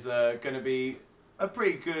 is going to be a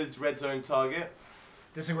pretty good red zone target.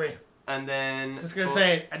 Disagree. And then Just gonna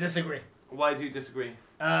say, I disagree. why do you disagree?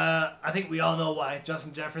 I think we all know why.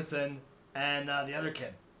 Justin Jefferson and the other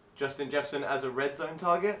kid. Justin Jefferson as a red zone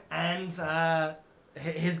target? And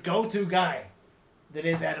his go-to guy, that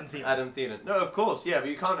is Adam Thielen. Adam Thielen. No, of course, yeah, but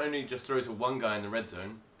you can't only just throw to one guy in the red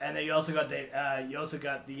zone And then you also got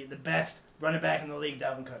the best running back in the league,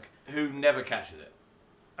 Dalvin Cook. who never catches it.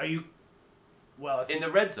 Are you? Well, In the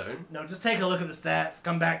red zone? no. Just take a look at the stats.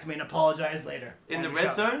 Come back to me and apologize later. In the On red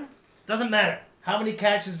show. zone? Doesn't matter. How many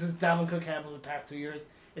catches does Dalvin Cook have over the past 2 years?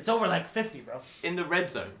 It's over like 50, bro. In the red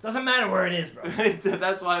zone. Doesn't matter where it is, bro.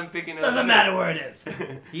 That's why I'm picking it. Doesn't matter where it is.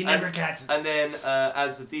 He never And- catches. And then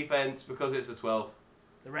as a defense, because it's a 12,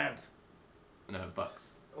 The Rams. no,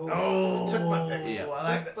 Bucks. Oh, took my pick. Yeah.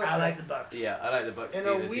 I like the Bucks. Yeah, I like the Bucks In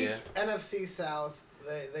too a this weak year. NFC South,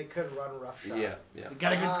 they could run roughshod. Yeah, yeah. We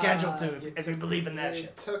got a good schedule too, you- if we believe in that You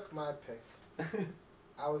shit. took my pick.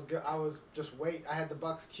 I was just wait. I had the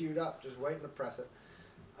Bucks queued up, just waiting to press it.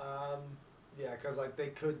 Yeah, because like they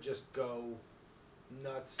could just go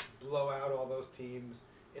nuts, blow out all those teams,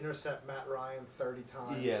 intercept Matt Ryan 30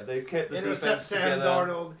 times. Yeah, they've kept the intercept defense Sam together.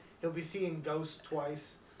 Darnold. He'll be seeing ghosts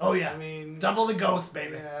twice. Oh yeah, I mean, double the ghost,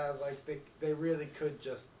 baby. yeah, like they really could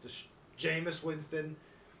just Jameis Winston.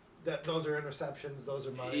 Those are interceptions. Those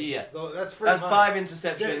are money. Yeah. That's free That's money. 5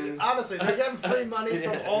 interceptions. Honestly, they're getting free money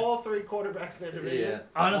from Yeah. all 3 quarterbacks in their division. Yeah.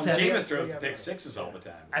 Honestly, Well, I think- Jameis throws yeah, the pick yeah. sixes all the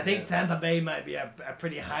time. I think Yeah. Tampa Bay might be a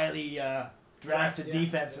pretty highly drafted Yeah.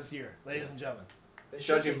 defense this year, ladies and gentlemen. They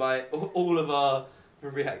should Judging be. by all of our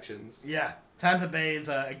reactions. Yeah, Tampa Bay is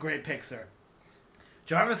a great pick, sir.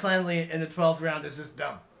 Jarvis Landry in the 12th round is just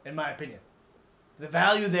dumb, in my opinion. The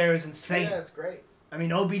value there is insane. Yeah, it's great. I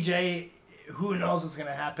mean, OBJ, who knows what's going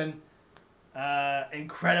to happen.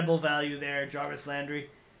 Incredible value there, Jarvis Landry.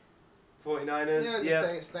 49ers. Yeah, just yeah.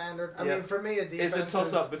 take it standard. I Yeah. mean, for me, a defense It's a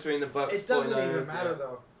toss up is- between the Bucks. It doesn't 49ers, even matter yeah.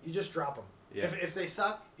 though. You just drop them. Yeah. If they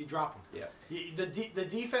suck, you drop them. Yeah. The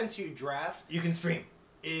defense you draft You can stream.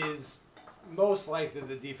 is most likely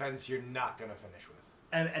the defense you're not going to finish with.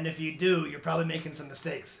 And if you do, you're probably making some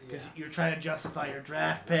mistakes because Yeah. you're trying to justify your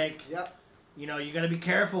draft pick. Yep. You know, you got to be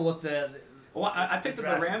careful with the Well, I picked up the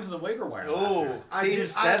Draft. Rams in the waiver wire last year. Oh, Team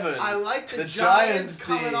 7. I like the, The Giants Giants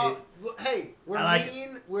coming D. off. Look, hey, we're I like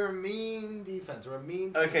mean. We're mean defense. We're a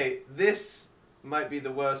mean. Team. Okay, this might be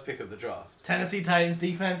the worst pick of the draft. Tennessee Titans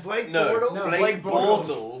defense. Blake No, Bortles. No, Blake Blake Bortles.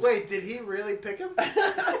 Bortles. Wait, did he really pick him?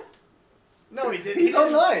 No, he didn't. He's He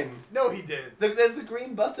didn't. online. No, he didn't. There's the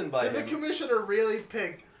green button by Did the him. commissioner really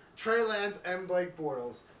pick Trey Lance and Blake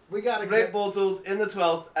Bortles? We gotta Blake get. Bortles in the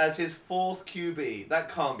 12th as his 4th QB. That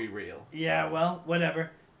can't be real. Yeah, well,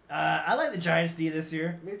 whatever. I like the Giants D this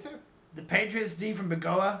year. Me too. The Patriots D from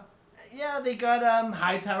Bagoa. Yeah, they got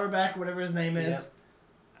Hightower back, whatever his name is. Yep.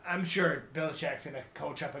 I'm sure Belichick's gonna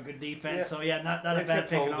coach up a good defense. Yeah. So yeah, not a They bad kept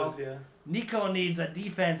pick hold at all. of, yeah. Nico needs a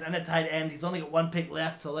defense and a tight end. He's only got one pick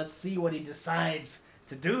left, so let's see what he decides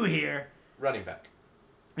to do here. Running back.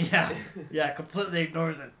 Yeah, completely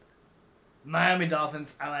ignores it. Miami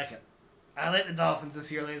Dolphins, I like it. I like the Dolphins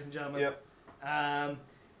this year, ladies and gentlemen. Yep.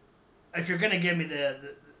 If you're gonna give me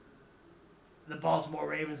the Baltimore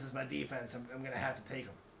Ravens as my defense, I'm gonna have to take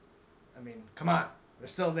them. I mean, come on, they're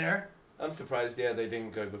still there. I'm surprised, they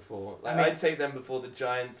didn't go before. Like, I mean- I'd take them before the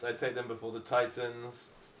Giants. I'd take them before the Titans.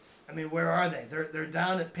 I mean, where are they? They're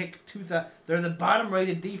down at pick 2,000. They're the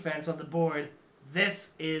bottom-rated defense on the board.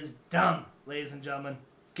 This is dumb, ladies and gentlemen.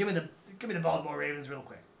 Give me the Baltimore Ravens real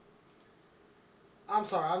quick. I'm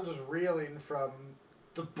sorry. I'm just reeling from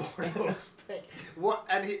the Bortles pick. What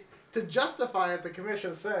and he to justify it, the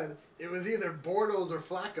commission said it was either Bortles or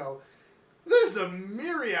Flacco. There's a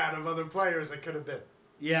myriad of other players that could have been.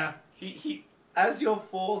 Yeah, He As your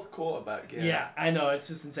 4th quarterback, yeah, I know. It's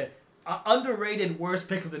just insane. Underrated worst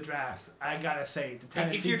pick of the drafts. I gotta say, the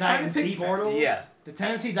Tennessee if you're trying Titans to pick defense. Bortles, Yeah. The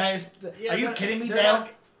Tennessee Titans. Yeah, Are you they're- kidding me, they're Dale?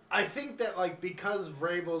 not- I think that because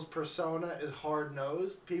Vrabel's persona is hard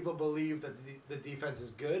nosed, people believe that the defense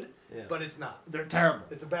is good, Yeah. but it's not. They're terrible.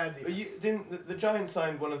 It's a bad defense. The Giants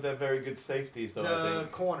signed one of their very good safeties, though, I The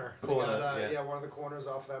think. corner. They Corner, got, yeah. one of the corners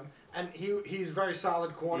off them, and he's very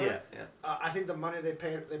solid corner. Yeah. I think the money they pay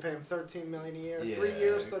him $13 million a year, Yeah, 3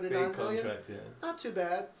 years, big 39 million. contract, yeah. Not too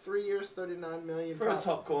bad. 3 years, 39 million. For a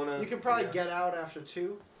top corner. You can probably yeah. get out after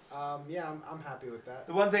 2. I'm happy with that.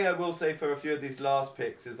 The one thing I will say for a few of these last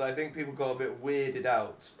picks is I think people got a bit weirded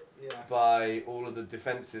out Yeah. by all of the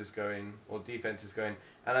defenses going,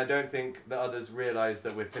 and I don't think the others realise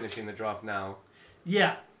that we're finishing the draft now.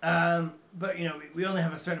 Yeah, but we only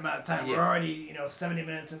have a certain amount of time. Yeah. We're already 70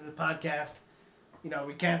 minutes into the podcast.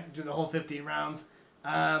 We can't do the whole 15 rounds.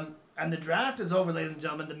 And the draft is over, ladies and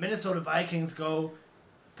gentlemen. The Minnesota Vikings go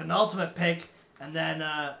penultimate pick, and then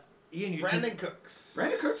Ian, you Brandon Cooks.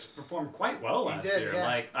 Brandon Cooks performed quite well He last did, year.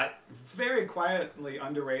 yeah. Very quietly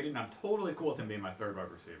underrated, and I'm totally cool with him being my third wide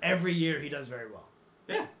receiver. every year he does very well.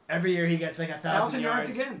 Yeah, Every year he gets like 1,000 yards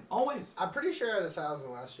again, always. I'm pretty sure I had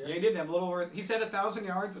 1,000 last year. Yeah, he did have a little over. He said 1,000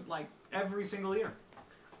 yards with every single year.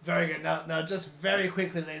 Very good. Now, just very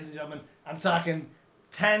quickly, ladies and gentlemen, I'm talking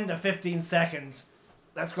 10 to 15 seconds.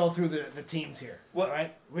 Let's go through the teams here. What- All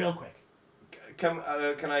right, real quick Can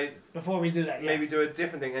I before we do that. Yeah. maybe do a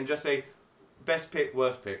different thing and just say best pick,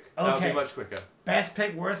 worst pick? That would Okay. be much quicker. Best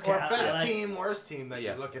pick, worst Or pick. best I like- team, worst team that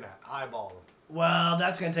Yeah. you're looking at. Eyeball them. Well,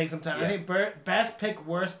 that's gonna take some time. Yeah. I think best pick,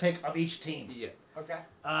 worst pick of each team. Yeah. Okay.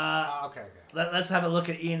 Okay. Okay. Let's have a look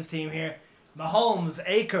at Ian's team here. Mahomes,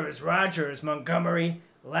 Akers, Rodgers, Montgomery,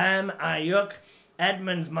 Lamb, Ayuk,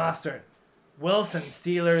 Edmonds, Mostert, Wilson,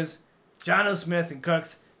 Steelers, Jonnu Smith, and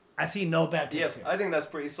Cooks. I see no bad Yeah, picks here. I think that's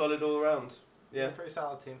pretty solid all around. Yeah. Pretty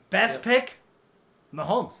solid team. Best pick,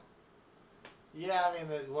 Mahomes. Yeah, I mean,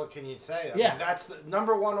 what can you say? I Yeah. mean, that's the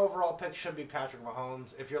number 1 overall pick should be Patrick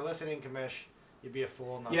Mahomes. If you're listening, Kamish, you'd be a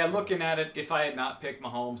fool. Not Yeah, to. looking at it, if I had not picked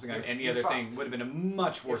Mahomes and got You're- any you're other fucked. thing, would have been a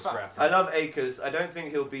much worse You're draft. fucked. I love Akers. I don't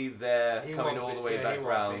think he'll be there He coming won't all be. the way Yeah, he back won't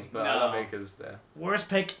round, be. but I No. love Akers there. Worst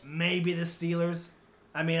pick, maybe the Steelers.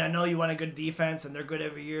 I mean, I know you want a good defense, and they're good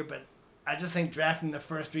every year, but I just think drafting the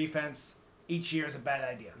first defense each year is a bad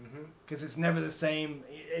idea. Because it's never the same.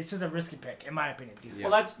 It's just a risky pick, in my opinion. Yeah.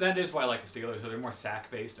 Well, that is why I like the Steelers. So they're more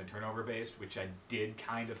sack based and turnover based, which I did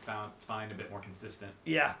kind of find a bit more consistent.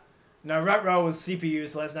 Yeah. Now, Rut Row was CPU,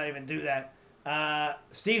 so let's not even do that.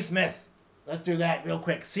 Steve Smith. Let's do that real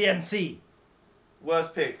quick. CMC.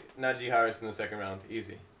 Worst pick, Najee Harris in the second round.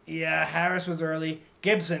 Easy. Yeah, Harris was early.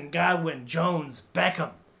 Gibson, Godwin, Jones,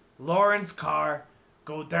 Beckham, Lawrence, Carr,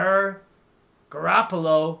 Goddard,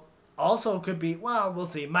 Garoppolo. Also could be, well, we'll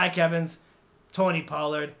see. Mike Evans, Tony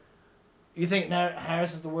Pollard. You think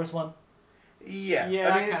Harris is the worst one? Yeah. Yeah,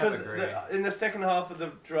 I I mean, kind of because agree. in the second half of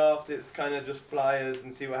the draft, it's kind of just flyers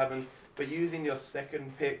and see what happens. But using your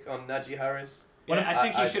second pick on Najee Harris, Yeah, I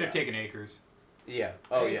think he I- should have taken Akers. yeah.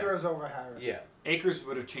 Oh, Akers over Harris. yeah. Akers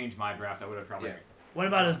would have changed my draft. I would have probably. Yeah. What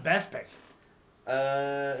about his best pick?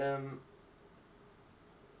 I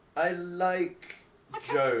like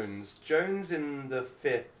Jones. Jones in the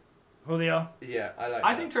 5th. Julio. Yeah, I like.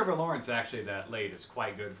 I that. think Trevor Lawrence actually that late is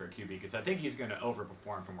quite good for a QB because I think he's going to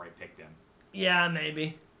overperform from where he picked him. Yeah,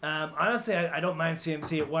 maybe. Honestly, I don't mind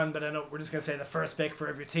CMC at 1, but I know we're just gonna say the first pick for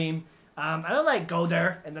every team. I don't like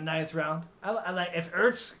Goddard in the 9th round. I like if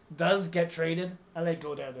Ertz does get traded. I like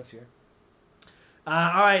Goddard this year. All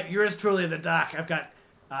right, yours truly, the doc. I've got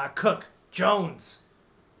Cook, Jones,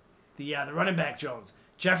 the running back Jones,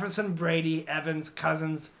 Jefferson, Brady, Evans,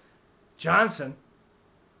 Cousins, Johnson,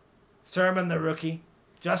 Sermon the rookie,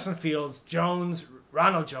 Justin Fields, Jones,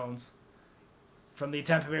 Ronald Jones from the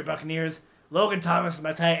Tampa Bay Buccaneers, Logan Thomas is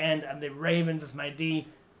my tight end, and the Ravens is my D.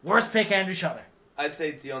 Worst pick, Andrew Shutter. I'd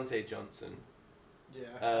say Deontay Johnson. Yeah,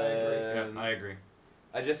 I agree.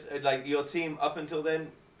 I just like your team up until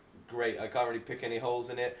then. Great. I can't really pick any holes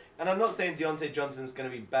in it, and I'm not saying Deontay Johnson's going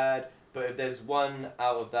to be bad, but if there's one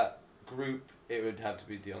out of that group, it would have to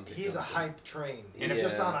be Deontay. He's Johnson. a hype train. He's Yeah.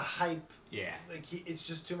 just on a hype. Yeah. Like it's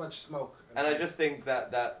just too much smoke. And I just think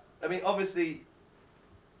that I mean, obviously,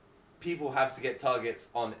 people have to get targets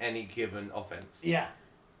on any given offense. Yeah.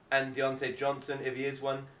 And Deontay Johnson, if he is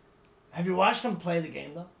one, Have you watched him play the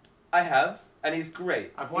game, though? I have, and he's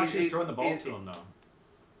great. I've watched He's he's throwing the ball to him, though.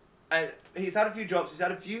 And he's had a few drops, he's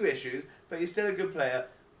had a few issues, but he's still a good player.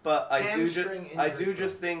 But I Hamstring do injury,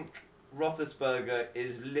 just think Roethlisberger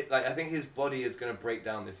is I think his body is going to break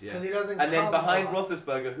down this year. Because he doesn't. And then come behind a lot.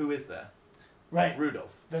 Roethlisberger, who is there? Right.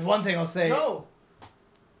 Rudolph. There's one thing I'll say. No.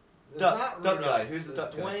 There's Duck not guy. Rudolph. Who's the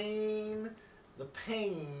There's duck guy? Dwayne, the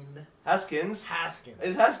Pain, Haskins. Haskins.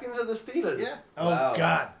 Is Haskins at the Steelers? Yeah. Oh, Wow.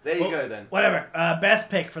 God. There you Well, go then. Whatever. Best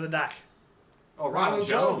pick for the doc. Oh, Ronald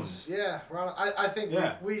Jones. Yeah, Ronald. I think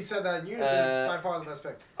Yeah. we said that in unison. It's by far the best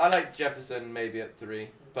pick. I like Jefferson maybe at 3,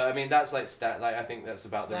 but I mean that's like I think that's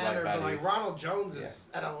about Standard, the right but value. like Ronald Jones is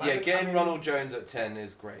at 11. Yeah, getting I mean, Ronald Jones at 10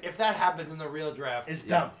 is great. If that happens in the real draft, It's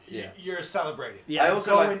Yeah. dumb. Yeah. you're celebrating. Yeah. I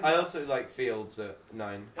also going like nuts. Fields at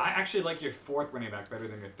 9. I actually like your 4th running back better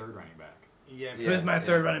than your 3rd running back. Yeah. Yeah. Who's my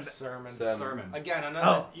third running back? Sermon. Sermon. Again,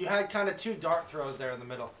 another. Oh. You had kind of 2 dart throws there in the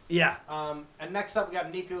middle. Yeah. And next up we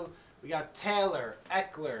got Niku. We got Taylor,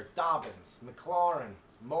 Eckler, Dobbins, McLaurin,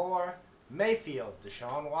 Moore, Mayfield,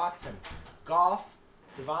 Deshaun Watson, Goff,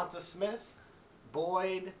 Devonta Smith,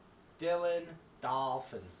 Boyd, Dillon,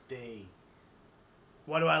 Dolphins, D.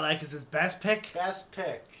 What do I like as his best pick? Best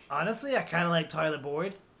pick. Honestly, I kind of like Tyler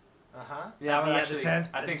Boyd. Uh-huh. Yeah, I I mean, would at the actually. 10th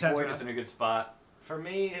I think 10th Boyd round. is in a good spot. For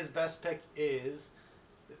me, his best pick is...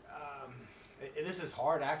 this is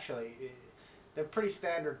hard, actually. They're pretty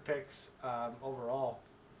standard picks overall.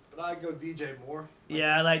 But I'd go DJ Moore.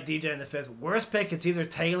 Yeah, I like DJ in the 5th. Worst pick, it's either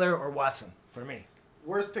Taylor or Watson for me.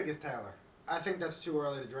 Worst pick is Taylor. I think that's too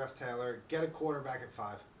early to draft Taylor. Get a quarterback at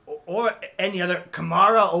 5. Or any other.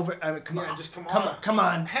 Kamara over. I mean, Yeah, just Kamara. Come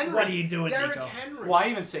on. Henry. What are you doing, Derrick Nico? Henry. Well, I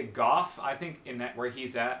even say Goff. I think in that where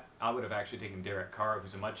he's at, I would have actually taken Derek Carr,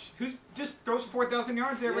 who's just throws 4,000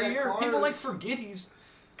 yards every Yeah, year. Carr People is- forget he's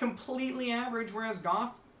completely average, whereas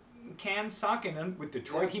Goff can suck, and then with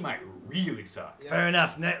Detroit, Yeah. he might really suck. Yeah. Fair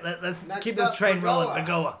enough. Let's Next keep this up, train rolling. Magoa.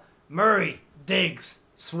 Magoa. Murray, Diggs,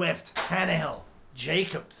 Swift, Tannehill,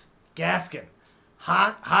 Jacobs, Gaskin,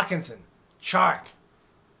 Hawkinson, Chark,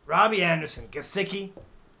 Robbie Anderson, Gesicki,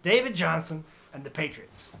 David Johnson, and the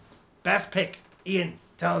Patriots. Best pick. Ian,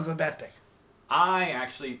 tell us the best pick. I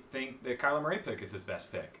actually think the Kyler Murray pick is his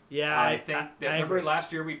best pick. Yeah, I think that. Remember agree.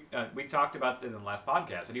 last year we talked about in the last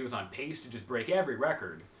podcast that he was on pace to just break every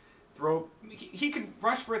record. He could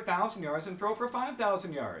rush for 1,000 yards and throw for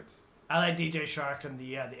 5,000 yards. I like DJ Shark, and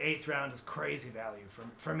the 8th round is crazy value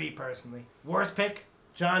for me personally. Worst pick?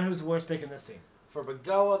 John, who's the worst pick in this team? For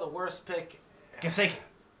Bagoa, the worst pick, Gesicki.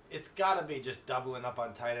 it's got to be just doubling up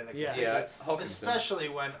on tight end at Yeah. Gesicki. Yeah, Hawkinson. Especially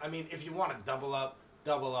when, I mean, if you want to double up.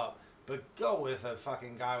 But go with a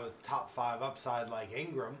fucking guy with top 5 upside like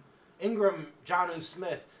Ingram. Ingram, Jonnu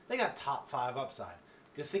Smith, they got top 5 upside.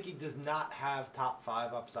 Gesicki does not have top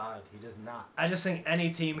 5 upside. He does not. I just think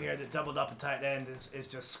any team here that doubled up a tight end is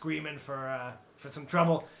just screaming for some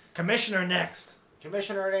trouble. Commissioner next.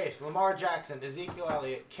 Commissioner at 8th, Lamar Jackson, Ezekiel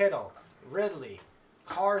Elliott, Kittle, Ridley,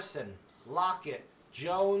 Carson, Lockett,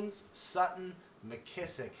 Jones, Sutton,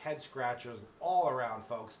 McKissick, head scratchers all around,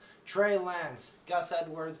 folks. Trey Lance, Gus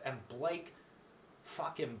Edwards, and Blake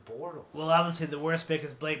fucking Bortles. Well, obviously the worst pick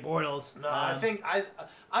is Blake Bortles. No, I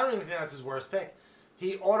don't even think that's his worst pick.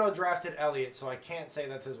 He auto-drafted Elliott, so I can't say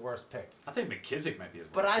that's his worst pick. I think McKissick might be his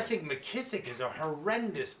worst But I pick. think McKissick is a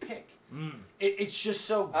horrendous pick. It's just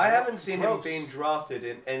so I haven't seen him gross. being drafted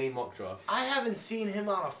in any mock draft. I haven't seen him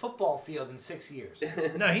on a football field in 6 years.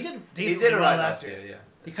 No, he did He decently did well alright last last year. year, yeah.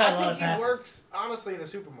 He caught a I lot think of he passes. works honestly in a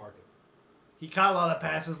supermarket. He caught a lot of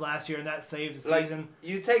passes last year, and that saved the Like, season.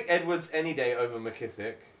 you take Edwards any day over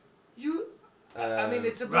McKissick. I mean,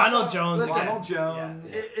 it's a Ronald bizarre, Jones. Listen, Ronald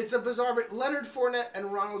Jones. It's a bizarre, but Leonard Fournette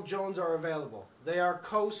and Ronald Jones are available. They are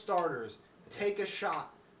co-starters. Take a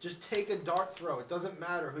shot. Just take a dart throw. It doesn't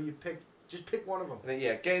matter who you pick. Just pick one of them. I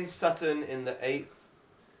think, getting Sutton in the 8th,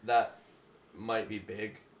 that might be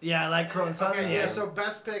big. Yeah, I like Cortland Sutton. Okay, yeah. So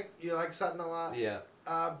best pick. You like Sutton a lot. Yeah.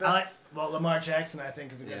 Best. I like Lamar Jackson. I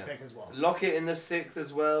think is a good Yeah. pick as well. Lockett in the 6th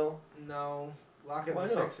as well. No. Lockett Why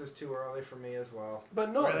the not? 6 is too early for me as well.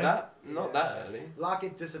 But not Really? that Yeah. that early.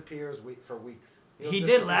 Lockett disappears for weeks. He'll He did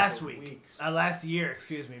disappear last for week. Weeks. Last year,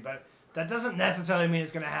 excuse me, but that doesn't necessarily mean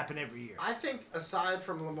it's going to happen every year. I think aside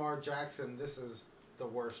from Lamar Jackson, this is the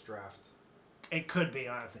worst draft. It could be,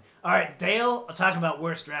 honestly. All right, Dale, I'll talk about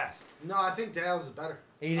worst drafts. No, I think Dale's is better.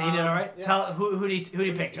 He did all right. Yeah. Tell who do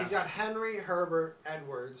you pick? He's John? got Henry, Herbert,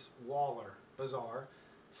 Edwards, Waller, Bizarre,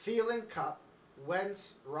 Thielen, Cup,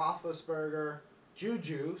 Wentz, Roethlisberger,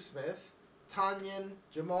 Juju, Smith, Tanyan,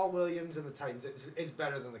 Jamal Williams, and the Titans. It's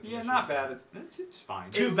better than the Yeah, Commissioners. not bad. It's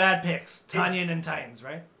fine. Two bad picks, Tanyan and Titans,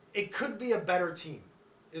 right? It could be a better team,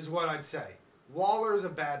 is what I'd say. Waller is a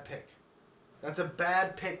bad pick. That's a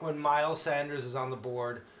bad pick when Miles Sanders is on the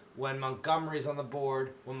board, when Montgomery's on the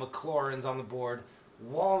board, when McLaurin's on the board.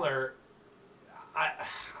 Waller,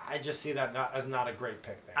 I just see that as not a great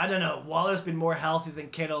pick there. I don't know. Waller's been more healthy than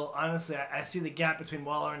Kittle. Honestly, I see the gap between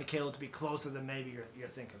Waller and Kittle to be closer than maybe you're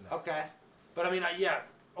thinking. That. Okay, but I mean,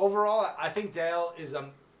 overall, I think Dale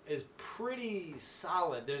is pretty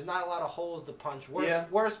solid. There's not a lot of holes to punch.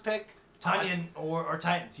 Worst pick. Tanyan or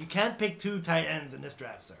Titans. You can't pick two tight ends in this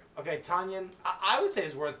draft, sir. Okay, Tanyan. I would say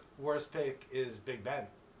his worst pick is Big Ben.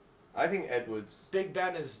 I think Edwards. Big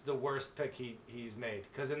Ben is the worst pick he's made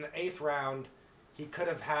because in the 8th round, he could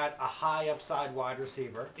have had a high upside wide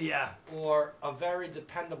receiver. Yeah. Or a very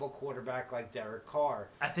dependable quarterback like Derek Carr.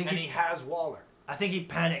 And he has Waller. I think he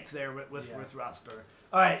panicked there with Roethlisberger.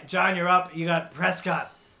 All right, John, you're up. You got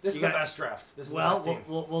Prescott. This is the best draft. This is the best team.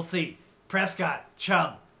 We'll see. Prescott,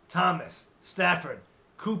 Chubb, Thomas, Stafford,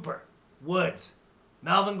 Cooper, Woods,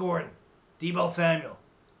 Melvin Gordon, Deebo Samuel,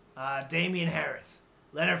 Damian Harris,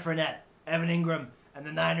 Leonard Fournette, Evan Ingram, and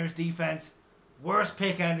the Niners defense. Worst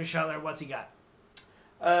pick, Andrew Shuttler. What's he got?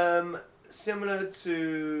 Similar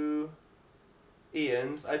to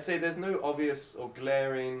Ian's, I'd say there's no obvious or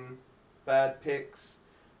glaring bad picks.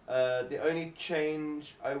 The only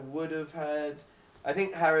change I would have had, I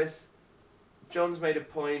think Harris, John's made a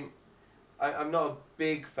point. I'm not a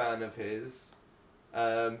big fan of his,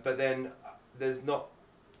 but then there's not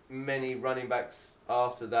many running backs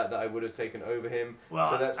after that I would have taken over him. Well,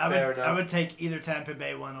 so that's I fair enough. would take either Tampa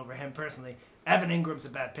Bay one over him personally. Evan Ingram's a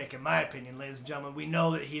bad pick, in my opinion, ladies and gentlemen. We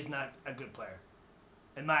know that he's not a good player,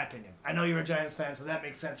 in my opinion. I know you're a Giants fan, so that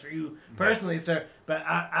makes sense for you personally, sir. But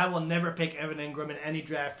I will never pick Evan Ingram in any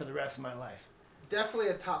draft for the rest of my life. Definitely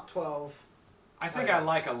a top 12. I think I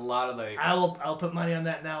like a lot of the. I'll put money on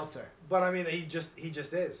that now, sir. But I mean, he just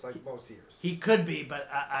is like most years. He could be, but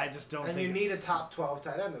I just don't And think you need a it's- top 12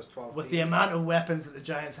 tight end. Those 12 with teams. the amount of weapons that the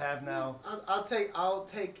Giants have now. I'll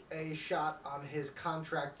take a shot on his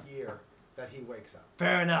contract year that he wakes up.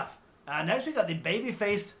 Fair enough. Next we got the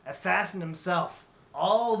baby-faced assassin himself,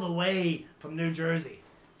 all the way from New Jersey.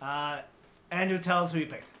 Andrew, tell us who you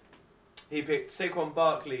picked. He picked Saquon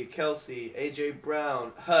Barkley, Kelsey, A.J.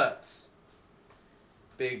 Brown, Hurts.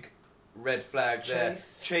 Big red flag there.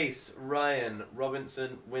 Chase, Ryan,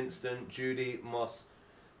 Robinson, Winston, Judy, Moss,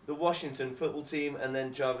 the Washington football team, and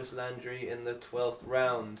then Jarvis Landry in the 12th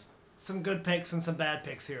round. Some good picks and some bad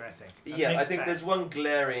picks here, I think. I think there's one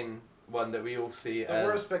glaring one that we all see The as...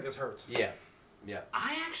 worst pick is Hurts. Yeah.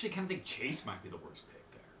 I actually kind of think Chase might be the worst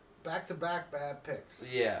pick there. Back-to-back bad picks.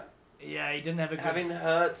 Yeah. Yeah, he didn't have a good... Having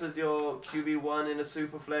Hurts as your QB1 in a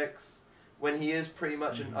superflex when he is pretty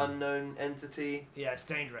much an unknown entity. Yeah, it's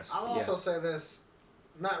dangerous. I'll also say this.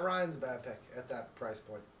 Matt Ryan's a bad pick at that price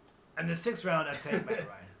point. In the 6th round, I'd take Matt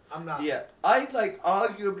Ryan. I'm not. Yeah. I'd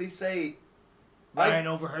arguably say... Ryan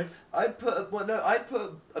over Hurts? I'd put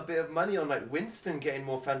a bit of money on Winston getting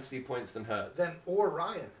more fantasy points than Hurts. Or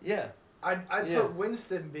Ryan. Yeah. I'd put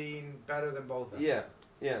Winston being better than both of them.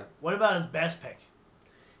 Yeah. What about his best pick?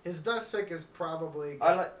 His best pick is probably...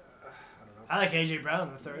 I like... I don't know. I like A.J. Brown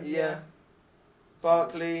in the 3rd. Yeah.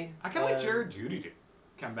 Barkley. I kind of like Jared Judy to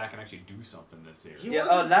come back and actually do something this year.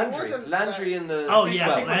 Landry in the... Oh, I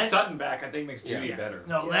yeah. think with Sutton back, I think makes Judy Yeah. better.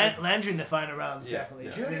 No, Yeah. Landry in the final rounds, definitely.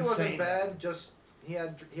 Yeah. Judy Insane. wasn't bad, just he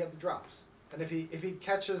had the drops. And if he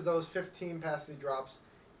catches those 15 passing drops,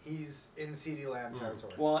 he's in CeeDee Lamb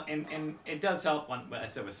territory. Well, and it does help when I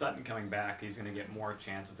said with Sutton coming back, he's going to get more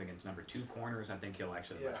chances against number 2 corners. I think he'll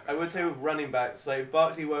actually. Yeah. I would say with running backs, so if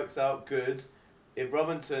Barkley works out, good. If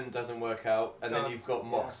Robinson doesn't work out, and then Done. you've got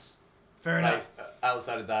Moss. Fair enough. Like,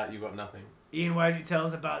 outside of that, you've got nothing. Ian, why don't you tell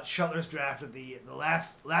us about Shuttler's draft of the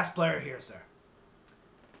last player here, sir?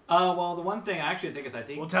 Well, the one thing I actually think is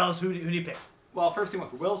Well, tell us who do you pick? Well, first team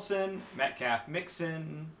went for Wilson, Metcalf,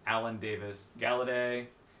 Mixon, Allen, Davis, Galladay,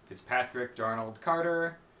 Fitzpatrick, Darnold,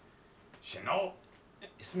 Carter, Chenault,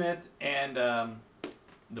 Smith, and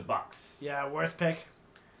the Bucks. Yeah, worst pick.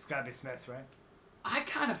 It's gotta be Smith, right? I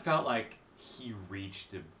kind of felt like he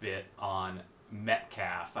reached a bit on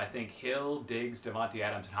Metcalf. I think Hill, Diggs, Devontae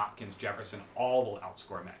Adams, and Hopkins, Jefferson all will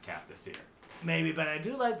outscore Metcalf this year. Maybe, but I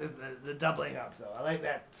do like the doubling up though. I like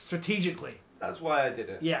that strategically. That's why I did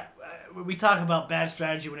it. Yeah, we talk about bad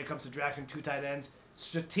strategy when it comes to drafting 2 tight ends.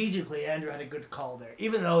 Strategically, Andrew had a good call there.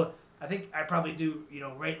 Even though I think I probably do,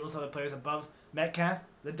 rate those other players above Metcalf,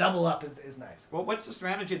 the double up is nice. Well, what's the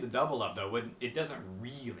strategy of the double up though? It doesn't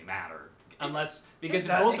really matter unless because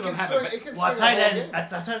does. both It of them can have swing- it can Well, a swing tight whole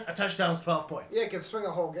end, game. a touchdown is 12 points. Yeah, it can swing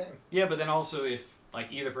a whole game. Yeah, but then also if like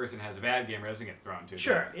either person has a bad game or doesn't get thrown to.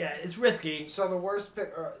 Sure, yeah, it's risky. So the worst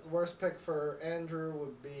pick for Andrew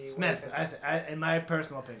would be Smith, in my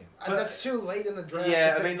personal opinion. That's too late in the draft.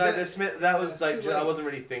 Yeah, to I pick. mean, like the Smith, that was that's like too I late. wasn't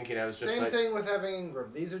really thinking. I was just Same like, thing with Evan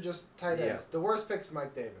Ingram. These are just tight ends. The worst pick's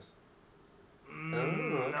Mike Davis.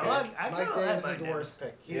 okay. No, I Mike kinda like Davis Mike is the Davis. worst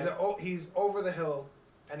pick. Yeah. He's over the hill,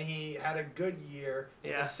 and he had a good year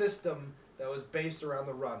in Yeah. a system that was based around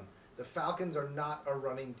the run. The Falcons are not a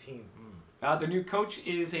running team. The new coach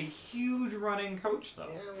is a huge running coach though.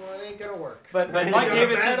 Yeah, well, it ain't gonna work. But They Mike got a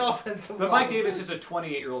Davis bad is offensive but Mike line. Davis is a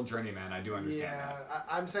 28-year-old journeyman. I do understand Yeah, that.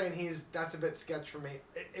 I'm saying that's a bit sketch for me.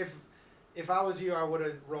 If I was you, I would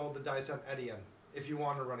have rolled the dice on Etienne if you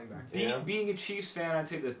wanted a running back. Yeah. Being a Chiefs fan, I'd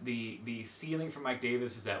say that the ceiling for Mike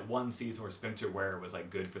Davis is that one season where Spencer Ware was like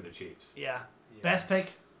good for the Chiefs. Yeah. Yeah. Best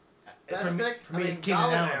pick? Best pick? For me, it's Galladay. Keenan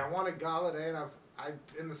I Allen. wanted Galladay, and I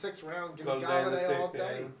in the 6th round, give me Galladay in the Galladay all 6th,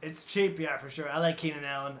 day. yeah. It's cheap, yeah, for sure. I like Keenan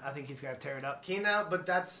Allen. I think he's going to tear it up. Keenan, but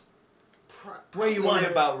that's Where you probably want Probably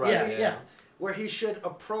it. about right. Yeah. where he should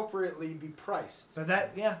appropriately be priced. So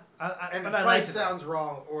that, yeah. And but I price like it. sounds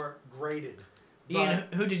wrong or graded. Ian,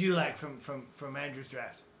 who did you like from Andrew's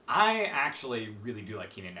draft? I actually really do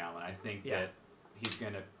like Keenan Allen. I think Yeah. that he's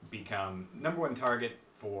going to become #1 target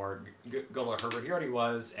for Gullah Herbert. He already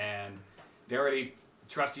was, and they already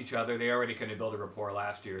trust each other. They already kind of built a rapport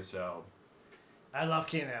last year, so. I love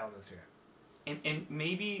Keenan Allen this year. And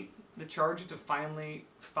maybe the Chargers have finally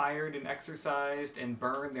fired and exercised and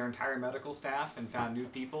burned their entire medical staff and found new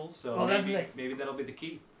people. So Well, that's the thing. maybe that'll be the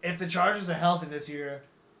key. If the Chargers are healthy this year,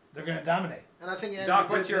 they're going to dominate. And I think Andrew Doc,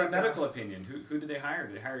 did what's your make medical opinion? Who did they hire?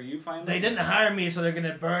 Did they hire you finally? They didn't hire me, so they're going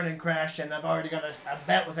to burn and crash, and I've already got a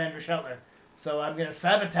bet with Andrew Shuttler. So I'm going to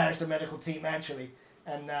sabotage the medical team, actually,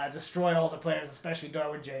 and destroy all the players, especially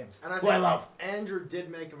Darwin James, And I who think I love. Andrew did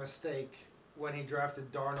make a mistake when he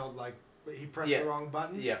drafted Darnold. Like he pressed Yeah. the wrong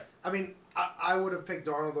button. Yeah. I mean, I would have picked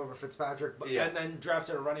Darnold over Fitzpatrick, but Yeah. and then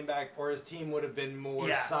drafted a running back, or his team would have been more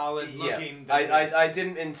Yeah. solid Yeah. looking. than his. I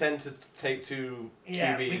didn't intend to take 2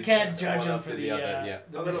 Yeah, QBs. we can't judge one him after for the the, other. uh, Yeah.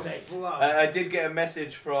 the a little mistake. flub. I did get a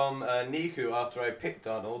message from Niku after I picked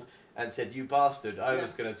Darnold and said, "You bastard! I Yeah.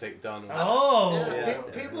 was going to take Darnold." Oh! Yeah, Yeah.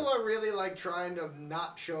 people are really like trying to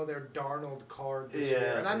not show their Darnold card this Yeah,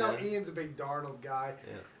 year, and I know yeah. Ian's a big Darnold guy.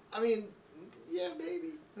 Yeah. I mean, yeah,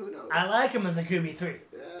 maybe. Who knows? I like him as a QB3.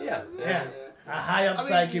 Yeah. A high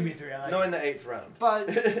upside mean, QB3. I like Not him. in the 8th round. But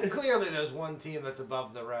clearly, there's one team that's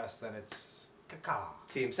above the rest, and it's Kaka.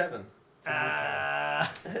 Team 7.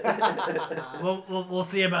 We'll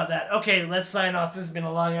see about that. Okay, let's sign off. This has been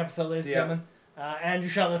a long episode, ladies and Yeah. gentlemen. Andrew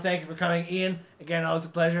Shuttler, thank you for coming. Ian, again, always a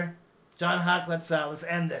pleasure. John Huck, let's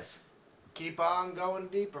end this. Keep on going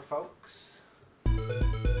deeper, folks.